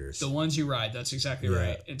scooters. The ones you ride, that's exactly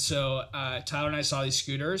right. And so Tyler and I saw these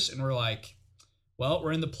scooters, and we're like, well,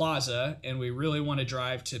 we're in the plaza, and we really want to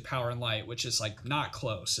drive to Power and Light, which is like not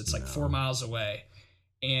close. It's like 4 miles away.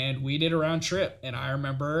 And we did a round trip. And I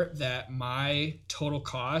remember that my total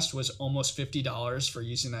cost was almost $50 for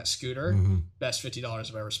using that scooter. Mm-hmm. Best $50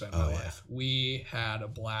 I've ever spent in my life. We had a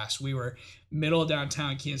blast. We were middle of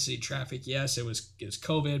downtown Kansas City traffic. Yes, it was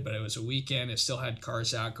COVID, but it was a weekend. It still had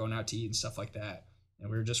cars out, going out to eat and stuff like that.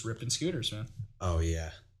 And we were just ripping scooters, man. Oh,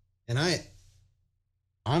 yeah. And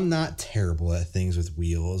I'm not terrible at things with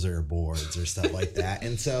wheels or boards or stuff like that.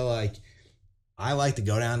 And so, I like to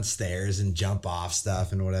go downstairs and jump off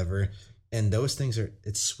stuff and whatever. And those things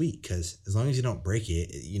it's sweet because as long as you don't break it,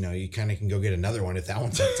 you kind of can go get another one if that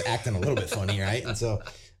one's acting a little bit funny, right? And so,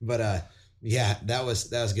 but Yeah, that was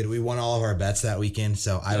good. We won all of our bets that weekend.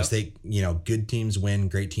 So Iowa State, good teams win,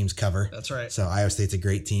 great teams cover. That's right. So Iowa State's a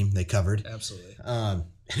great team. They covered. Absolutely. And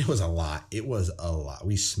it was a lot.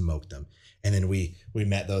 We smoked them. And then we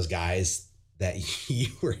met those guys that you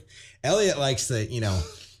were. Elliot likes to,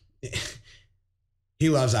 he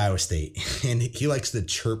loves Iowa State and he likes to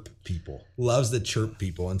chirp people. Loves to chirp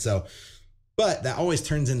people. And so, but that always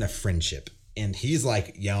turns into friendship. And he's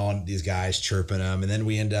like yelling at these guys, chirping them. And then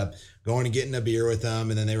we end up going and getting a beer with them.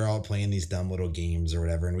 And then they were all playing these dumb little games or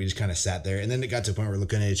whatever. And we just kind of sat there. And then it got to a point where we're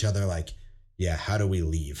looking at each other like, yeah, how do we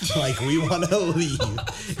leave? Like, we want to leave.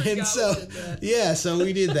 And so, so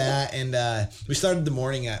we did that. And we started the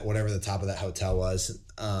morning at whatever the top of that hotel was,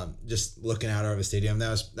 just looking out over the stadium.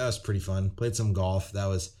 That was pretty fun. Played some golf. That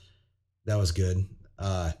was good.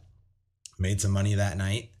 Made some money that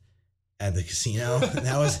night at the casino.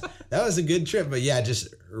 That was a good trip. But yeah,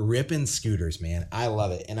 just ripping scooters, man. I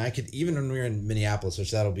love it. And I could, even when we were in Minneapolis,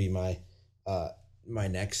 which that'll be my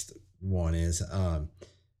next one is,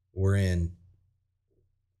 we're in,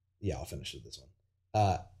 I'll finish with this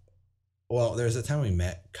one. Well, there was a time we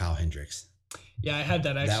met Kyle Hendricks. Yeah, I had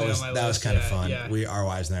that actually on my list. That was kind of fun. Yeah. Our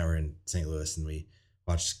wives and I were in St. Louis and we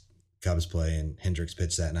watched Cubs play and Hendricks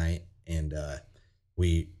pitched that night. And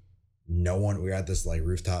we were at this like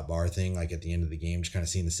rooftop bar thing, like at the end of the game, just kind of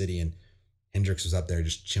seeing the city. And Hendricks was up there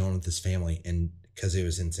just chilling with his family. And because it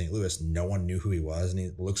was in St. Louis, no one knew who he was. And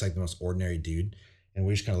he looks like the most ordinary dude. And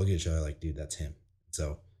we just kind of look at each other like, dude, that's him.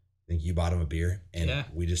 So I think you bought him a beer and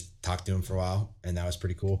we just talked to him for a while and that was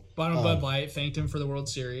pretty cool. Bought him Bud Light, thanked him for the World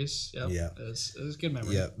Series. Yep. Yeah. It was a good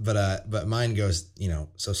memory. Yeah. But mine goes,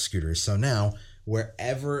 so scooters. So now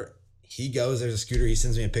wherever he goes, there's a scooter. He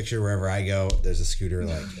sends me a picture wherever I go. There's a scooter.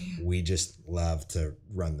 Like we just love to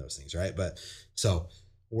run those things. Right. But so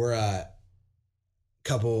we're a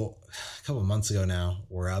couple months ago now,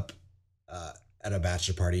 we're up at a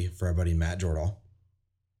bachelor party for our buddy Matt Jordahl.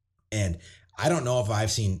 And I don't know if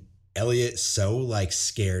I've seen Elliot so like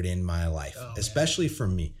scared in my life, especially for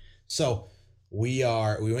me. So we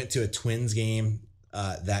went to a Twins game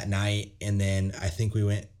that night. And then I think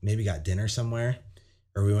we maybe got dinner somewhere,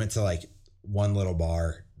 or we went to like one little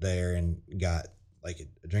bar there and got like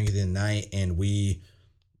a drink at the end of the night. And we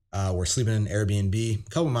were sleeping in an Airbnb a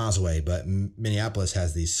couple miles away, but Minneapolis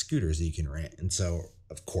has these scooters that you can rent. And so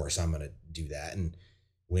of course I'm going to do that. And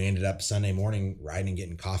we ended up Sunday morning riding and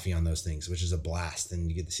getting coffee on those things, which is a blast. And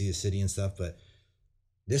you get to see the city and stuff. But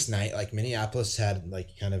this night, like Minneapolis had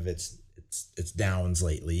like kind of its downs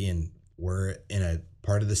lately. And we're in a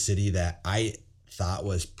part of the city that I thought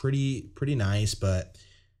was pretty nice, but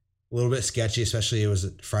a little bit sketchy, especially it was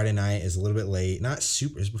a Friday night. Is a little bit late.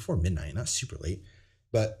 It was before midnight, not super late.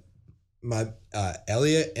 But my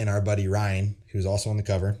Elliot and our buddy Ryan, who's also on the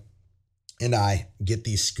cover, and I get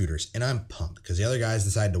these scooters, and I'm pumped because the other guys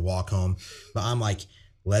decided to walk home, but I'm like,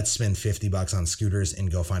 let's spend $50 on scooters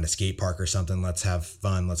and go find a skate park or something. Let's have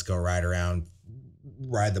fun. Let's go ride around,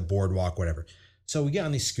 ride the boardwalk, whatever. So we get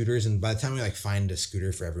on these scooters, and by the time we like find a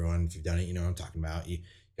scooter for everyone, if you've done it, you know what I'm talking about. You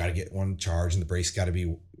got to get one charged, and the brakes got to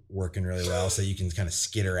be working really well so you can kind of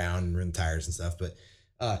skid around and run tires and stuff. But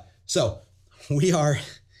so we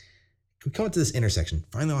come up to this intersection.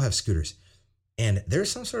 Finally, all have scooters. And there's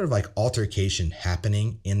some sort of like altercation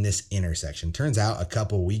happening in this intersection. Turns out a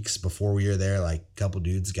couple weeks before we were there, like a couple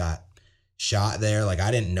dudes got shot there. Like I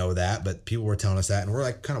didn't know that, but people were telling us that. And we're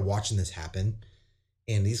like kind of watching this happen.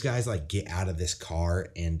 And these guys like get out of this car,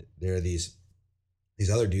 and there are these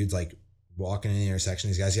other dudes like walking in the intersection.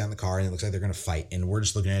 These guys get out in the car and it looks like they're going to fight. And we're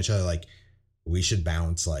just looking at each other like we should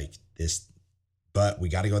bounce like this, but we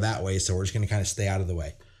got to go that way. So we're just going to kind of stay out of the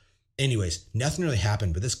way. Anyways, nothing really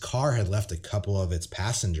happened, but this car had left a couple of its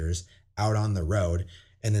passengers out on the road.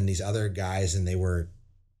 And then these other guys, and they were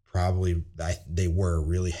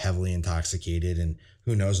really heavily intoxicated, and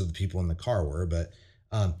who knows what the people in the car were. But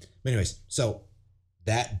anyways, so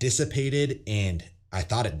that dissipated, and I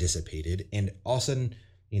thought it dissipated. And all of a sudden,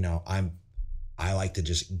 I like to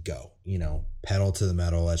just go, pedal to the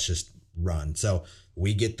metal. Let's just run. So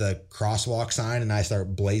we get the crosswalk sign and I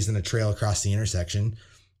start blazing a trail across the intersection.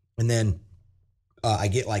 And then I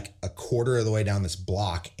get like a quarter of the way down this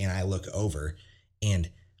block, and I look over,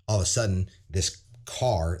 and all of a sudden this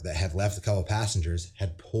car that had left a couple of passengers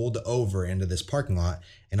had pulled over into this parking lot,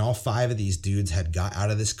 and all 5 of these dudes had got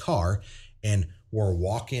out of this car and were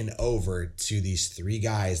walking over to these 3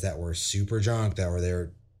 guys that were super drunk, that were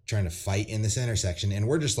there trying to fight in this intersection. And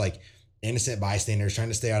we're just like innocent bystanders trying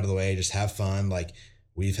to stay out of the way, just have fun. Like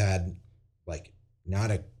we've had like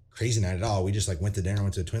not a crazy night at all. We just like went to dinner,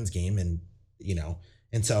 went to a Twins game, and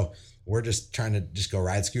and so we're just trying to just go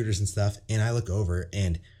ride scooters and stuff. And I look over,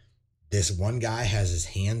 and this one guy has his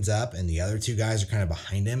hands up and the other two guys are kind of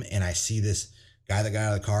behind him. And I see this guy that got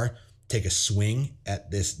out of the car take a swing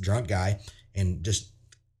at this drunk guy and just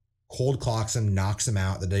cold clocks him, knocks him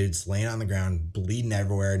out. The dude's laying on the ground, bleeding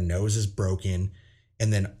everywhere, nose is broken.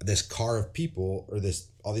 And then this car of people, or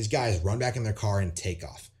all these guys run back in their car and take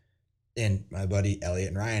off. And my buddy Elliot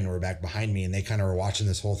and Ryan were back behind me, and they kind of were watching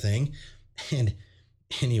this whole thing. And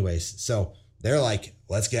anyways, so they're like,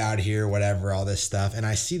 let's get out of here, whatever, all this stuff. And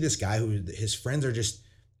I see this guy who his friends are just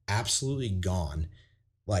absolutely gone.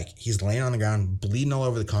 Like, he's laying on the ground, bleeding all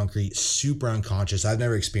over the concrete, super unconscious. I've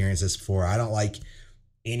never experienced this before. I don't like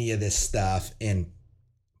any of this stuff.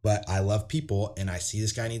 But I love people, and I see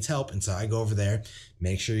this guy needs help. And so I go over there,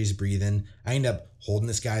 make sure he's breathing. I end up holding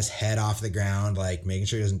this guy's head off the ground, like making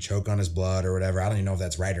sure he doesn't choke on his blood or whatever. I don't even know if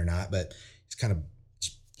that's right or not, but he's kind of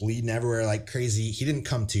bleeding everywhere like crazy. He didn't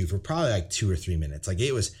come to for probably like 2 or 3 minutes. Like,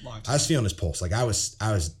 I was feeling his pulse. Like, I was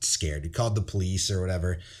scared. We called the police or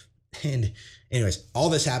whatever. And anyways, all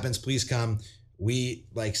this happens. Police come. We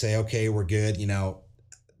like say, okay, we're good. You know,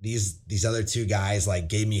 these other two guys like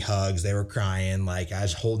gave me hugs. They were crying. Like, I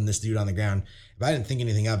was holding this dude on the ground, but I didn't think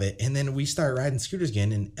anything of it. And then we start riding scooters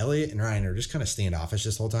again, and Elliot and Ryan are just kind of standoffish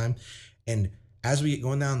this whole time. And as we get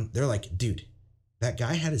going down, they're like, dude, that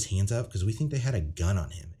guy had his hands up because we think they had a gun on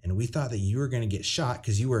him. And we thought that you were going to get shot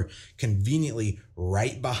because you were conveniently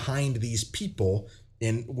right behind these people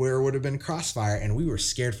in where it would have been crossfire. And we were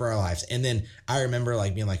scared for our lives. And then I remember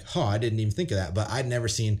like being like, oh, I didn't even think of that. But I'd never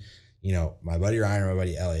seen, you know, my buddy Ryan or my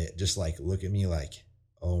buddy Elliot just like look at me like,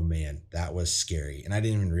 oh man, that was scary. And I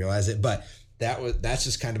didn't even realize it. But that's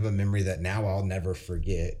just kind of a memory that now I'll never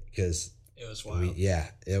forget because it was wild.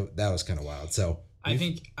 That was kind of wild. So I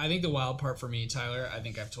think the wild part for me, Tyler, I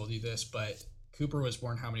think I've told you this, but Cooper was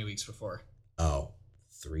born how many weeks before? Oh,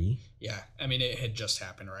 3? Yeah. I mean, it had just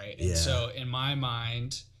happened, right? Yeah. And so in my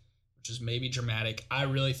mind, which is maybe dramatic, I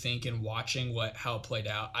really think in watching how it played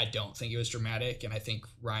out, I don't think it was dramatic. And I think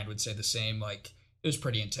Ryan would say the same. Like, it was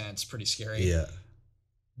pretty intense, pretty scary. Yeah.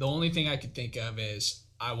 The only thing I could think of is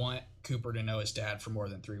I want Cooper to know his dad for more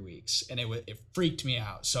than 3 weeks. And it freaked me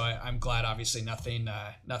out. So I'm glad, obviously, nothing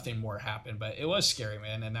more happened. But it was scary,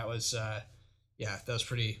 man. And that was, that was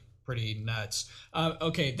pretty nuts.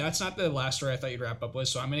 Okay, that's not the last story I thought you'd wrap up with,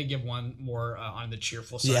 so I'm going to give one more on the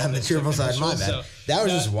cheerful side. Yeah, on the cheerful side, my bad. So, that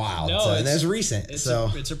was just wild. No, and that's recent. It's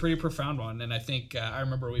a pretty profound one, and I think I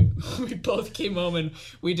remember we both came home and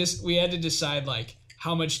we had to decide like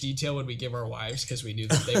how much detail would we give our wives because we knew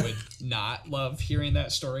that they would not love hearing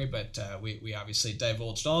that story, but we obviously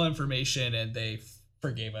divulged all information and they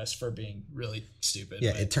forgave us for being really stupid.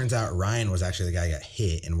 Yeah, it turns out Ryan was actually the guy who got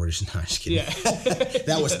hit, and we're just not just kidding. Yeah,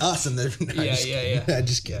 that was us, and yeah.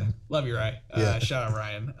 Just kidding. Yeah. Love you, Ryan. Shout out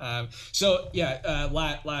Ryan.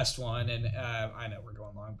 Last one, and I know we're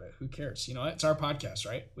going long, but who cares? You know, it's our podcast,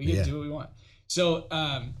 right? We get to do what we want. So,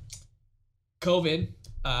 COVID,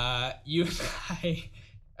 you and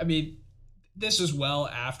I mean. This was well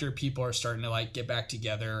after people are starting to like get back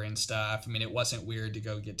together and stuff. I mean, it wasn't weird to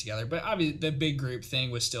go get together, but obviously the big group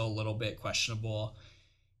thing was still a little bit questionable.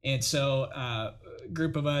 And so a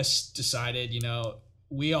group of us decided, you know,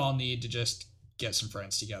 we all need to just get some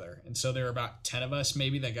friends together. And so there were about 10 of us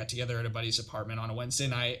maybe that got together at a buddy's apartment on a Wednesday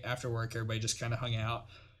night after work. Everybody just kind of hung out,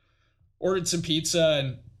 ordered some pizza,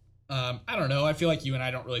 and I don't know. I feel like you and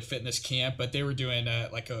I don't really fit in this camp, but they were doing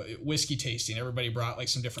like a whiskey tasting. Everybody brought like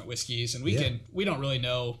some different whiskeys, and we don't really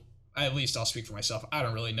know. At least I'll speak for myself. I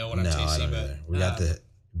don't really know what I'm tasting, but we got the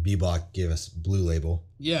B Block gave us Blue Label.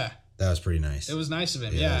 Yeah, that was pretty nice. It was nice of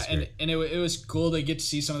him. Yeah, and it was cool to get to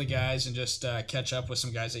see some of the guys and just catch up with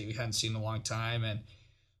some guys that we hadn't seen in a long time. And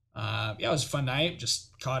it was a fun night.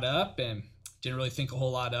 Just caught up and didn't really think a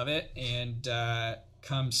whole lot of it. And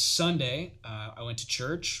come Sunday, I went to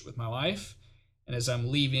church with my wife, and as I'm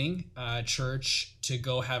leaving church to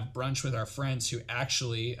go have brunch with our friends who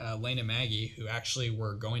actually, Lane and Maggie, who actually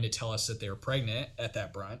were going to tell us that they were pregnant at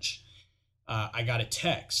that brunch, I got a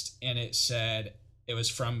text, and it said it was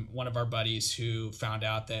from one of our buddies who found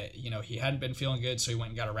out that, you know, he hadn't been feeling good, so he went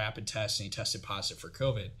and got a rapid test, and he tested positive for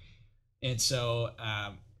COVID. And so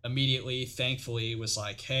immediately, thankfully, was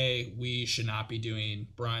like, hey, we should not be doing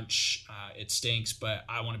brunch. It stinks, but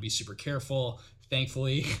I want to be super careful.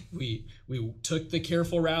 Thankfully, we took the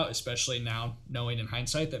careful route, especially now knowing in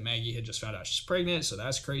hindsight that Maggie had just found out she's pregnant. So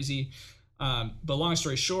that's crazy. But long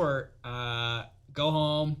story short, go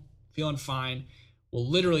home, feeling fine. Well,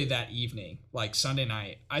 literally that evening, like Sunday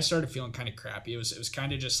night, I started feeling kind of crappy. It was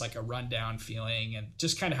kind of just like a rundown feeling and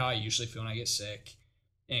just kind of how I usually feel when I get sick.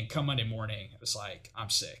 And come Monday morning, it was like, I'm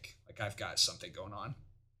sick. Like, I've got something going on.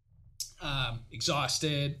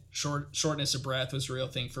 exhausted, shortness of breath was a real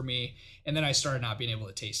thing for me. And then I started not being able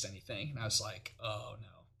to taste anything. And I was like, oh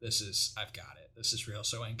no, I've got it. This is real.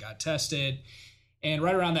 So I went and got tested. And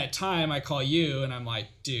right around that time, I call you and I'm like,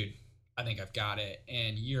 dude, I think I've got it.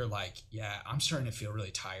 And you're like, yeah, I'm starting to feel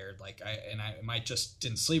really tired. Like I might just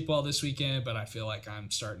didn't sleep well this weekend, but I feel like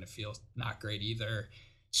I'm starting to feel not great either.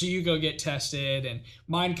 So you go get tested and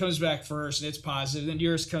mine comes back first and it's positive. Then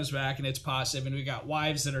yours comes back and it's positive. And we got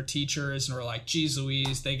wives that are teachers and we're like, geez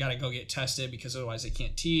Louise, they got to go get tested because otherwise they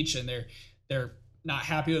can't teach. And they're not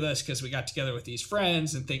happy with us because we got together with these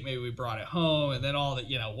friends and think maybe we brought it home. And then all that,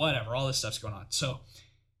 whatever, all this stuff's going on. So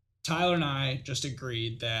Tyler and I just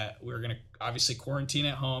agreed that we were going to obviously quarantine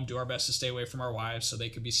at home, do our best to stay away from our wives so they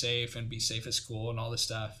could be safe and be safe at school and all this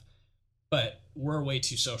stuff. But we're way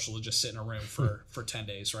too social to just sit in a room for 10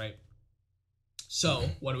 days, right? So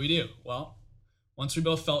what do? Well, once we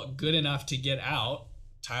both felt good enough to get out,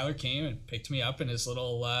 Tyler came and picked me up in his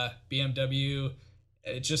little BMW.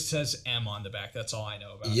 It just says M on the back. That's all I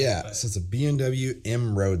know about it. So it's a BMW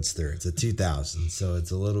M Roadster. It's a 2000. So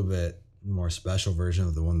it's a little bit more special version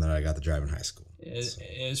of the one that I got to drive in high school. It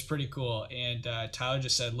is pretty cool. And Tyler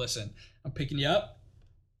just said, listen, I'm picking you up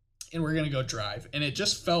and we're going to go drive. And it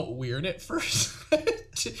just felt weird at first.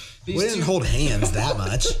 We didn't hold hands that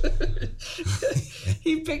much.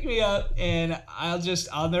 He picked me up and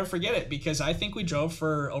I'll never forget it because I think we drove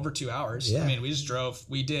for over 2 hours. Yeah. I mean, we just drove,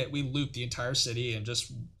 we looped the entire city and just,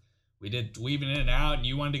 we did weaving in and out and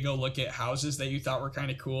you wanted to go look at houses that you thought were kind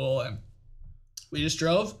of cool. And we just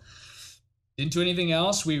drove. Didn't do anything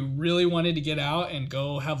else. We really wanted to get out and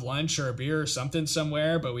go have lunch or a beer or something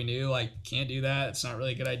somewhere, but we knew can't do that. It's not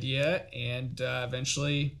really a good idea. And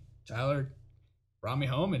eventually Tyler brought me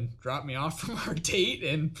home and dropped me off from our date.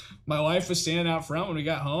 And my wife was standing out front when we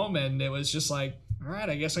got home. And it was just like, all right,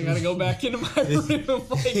 I guess I got to go back into my room. I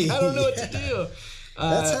don't know what to do.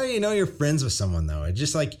 That's how you know you're friends with someone though. It's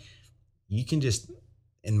just you can just,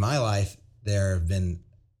 in my life, there have been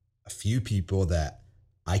a few people that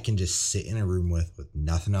I can just sit in a room with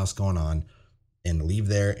nothing else going on and leave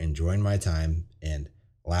there enjoying my time and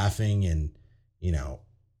laughing. And,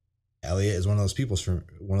 Elliot is one of those people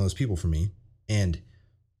for me. And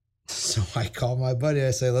so I called my buddy.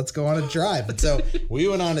 I said, let's go on a drive. And so we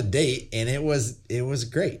went on a date and it was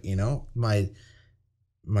great.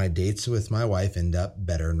 My dates with my wife end up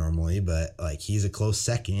better normally, but he's a close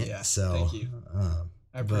second. Yeah, so thank you.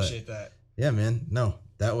 I appreciate that. Yeah, man. No,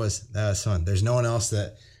 that was fun. There's no one else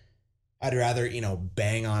that I'd rather,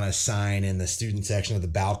 bang on a sign in the student section of the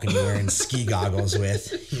balcony wearing ski goggles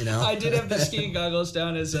with, I did have the ski goggles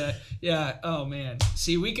down as oh man.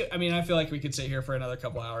 See, I feel like we could sit here for another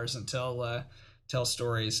couple hours and tell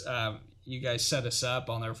stories. You guys set us up.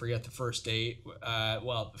 I'll never forget the first date.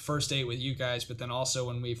 The first date with you guys, but then also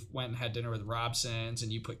when we went and had dinner with Robsons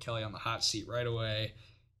and you put Kelly on the hot seat right away.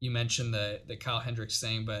 You mentioned the Kyle Hendricks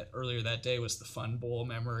thing, but earlier that day was the Fun Bowl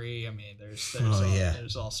memory. I mean,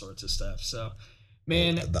 there's all sorts of stuff. So,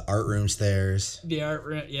 man, the art room stairs. The art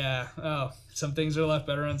room, yeah. Oh, some things are left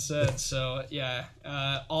better unsaid. So, yeah.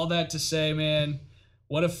 All that to say, man,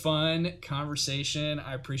 what a fun conversation.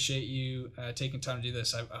 I appreciate you taking time to do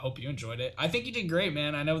this. I hope you enjoyed it. I think you did great,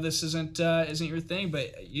 man. I know this isn't your thing,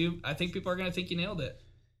 but I think people are gonna think you nailed it.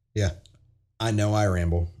 Yeah, I know I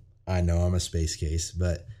ramble. I know I'm a space case,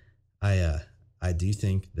 but I do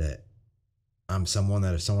think that I'm someone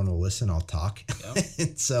that if someone will listen, I'll talk.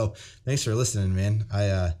 Yep. So thanks for listening, man.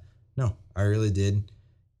 I really did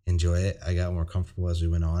enjoy it. I got more comfortable as we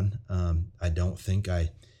went on. I don't think I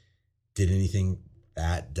did anything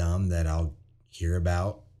that dumb that I'll hear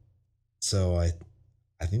about. So I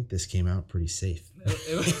think this came out pretty safe.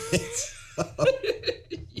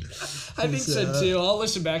 I think so too. I'll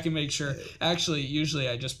listen back and make sure. Actually, usually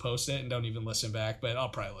I just post it and don't even listen back, but I'll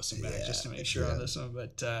probably listen back just to make sure on this one.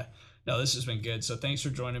 But no, this has been good. So thanks for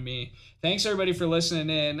joining me. Thanks everybody for listening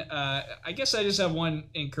in. I guess I just have one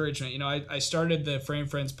encouragement. I started the Frame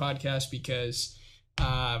Friends podcast because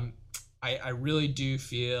I really do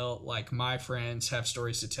feel like my friends have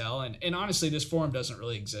stories to tell. And honestly, this forum doesn't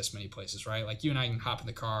really exist many places, right? Like you and I can hop in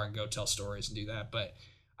the car and go tell stories and do that. But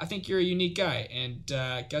I think you're a unique guy and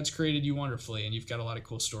God's created you wonderfully and you've got a lot of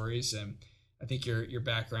cool stories. And I think your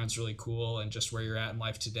background's really cool and just where you're at in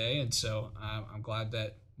life today. And so I'm glad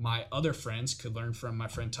that my other friends could learn from my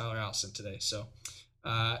friend Tyler Allison today. So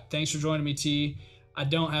thanks for joining me, T. I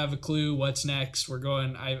don't have a clue what's next. We're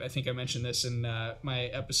going, I think I mentioned this in my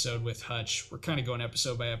episode with Hutch. We're kind of going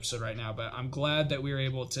episode by episode right now, but I'm glad that we were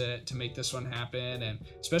able to make this one happen. And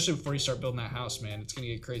especially before you start building that house, man, it's going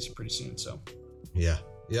to get crazy pretty soon. So, yeah.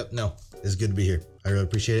 Yep. No, it's good to be here. I really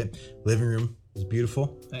appreciate it. Living room, was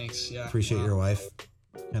beautiful. Thanks. Yeah. Appreciate your wife.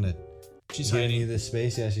 Kind of She's giving hiding. you this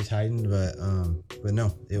space. Yeah, she's hiding, but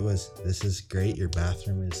no, this is great. Your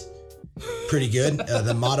bathroom is pretty good.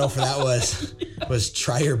 The motto for that was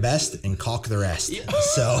try your best and caulk the rest. Yeah.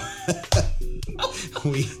 So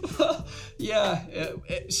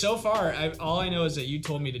so far, all I know is that you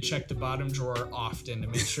told me to check the bottom drawer often to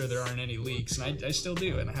make sure there aren't any leaks, and I still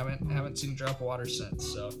do, and I haven't seen a drop of water since.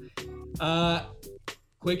 So,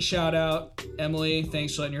 quick shout out, Emily.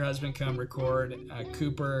 Thanks for letting your husband come record.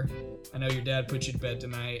 Cooper, I know your dad put you to bed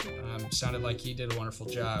tonight. Sounded like he did a wonderful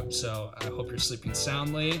job. So I hope you're sleeping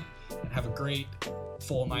soundly and have a great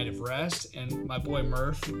full night of rest. And my boy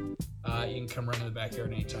Murph, you can come run in the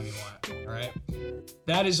backyard anytime you want. All right.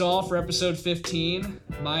 That is all for episode 15.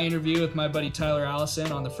 My interview with my buddy Tyler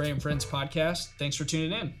Allison on the Frame Friends podcast. Thanks for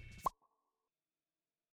tuning in.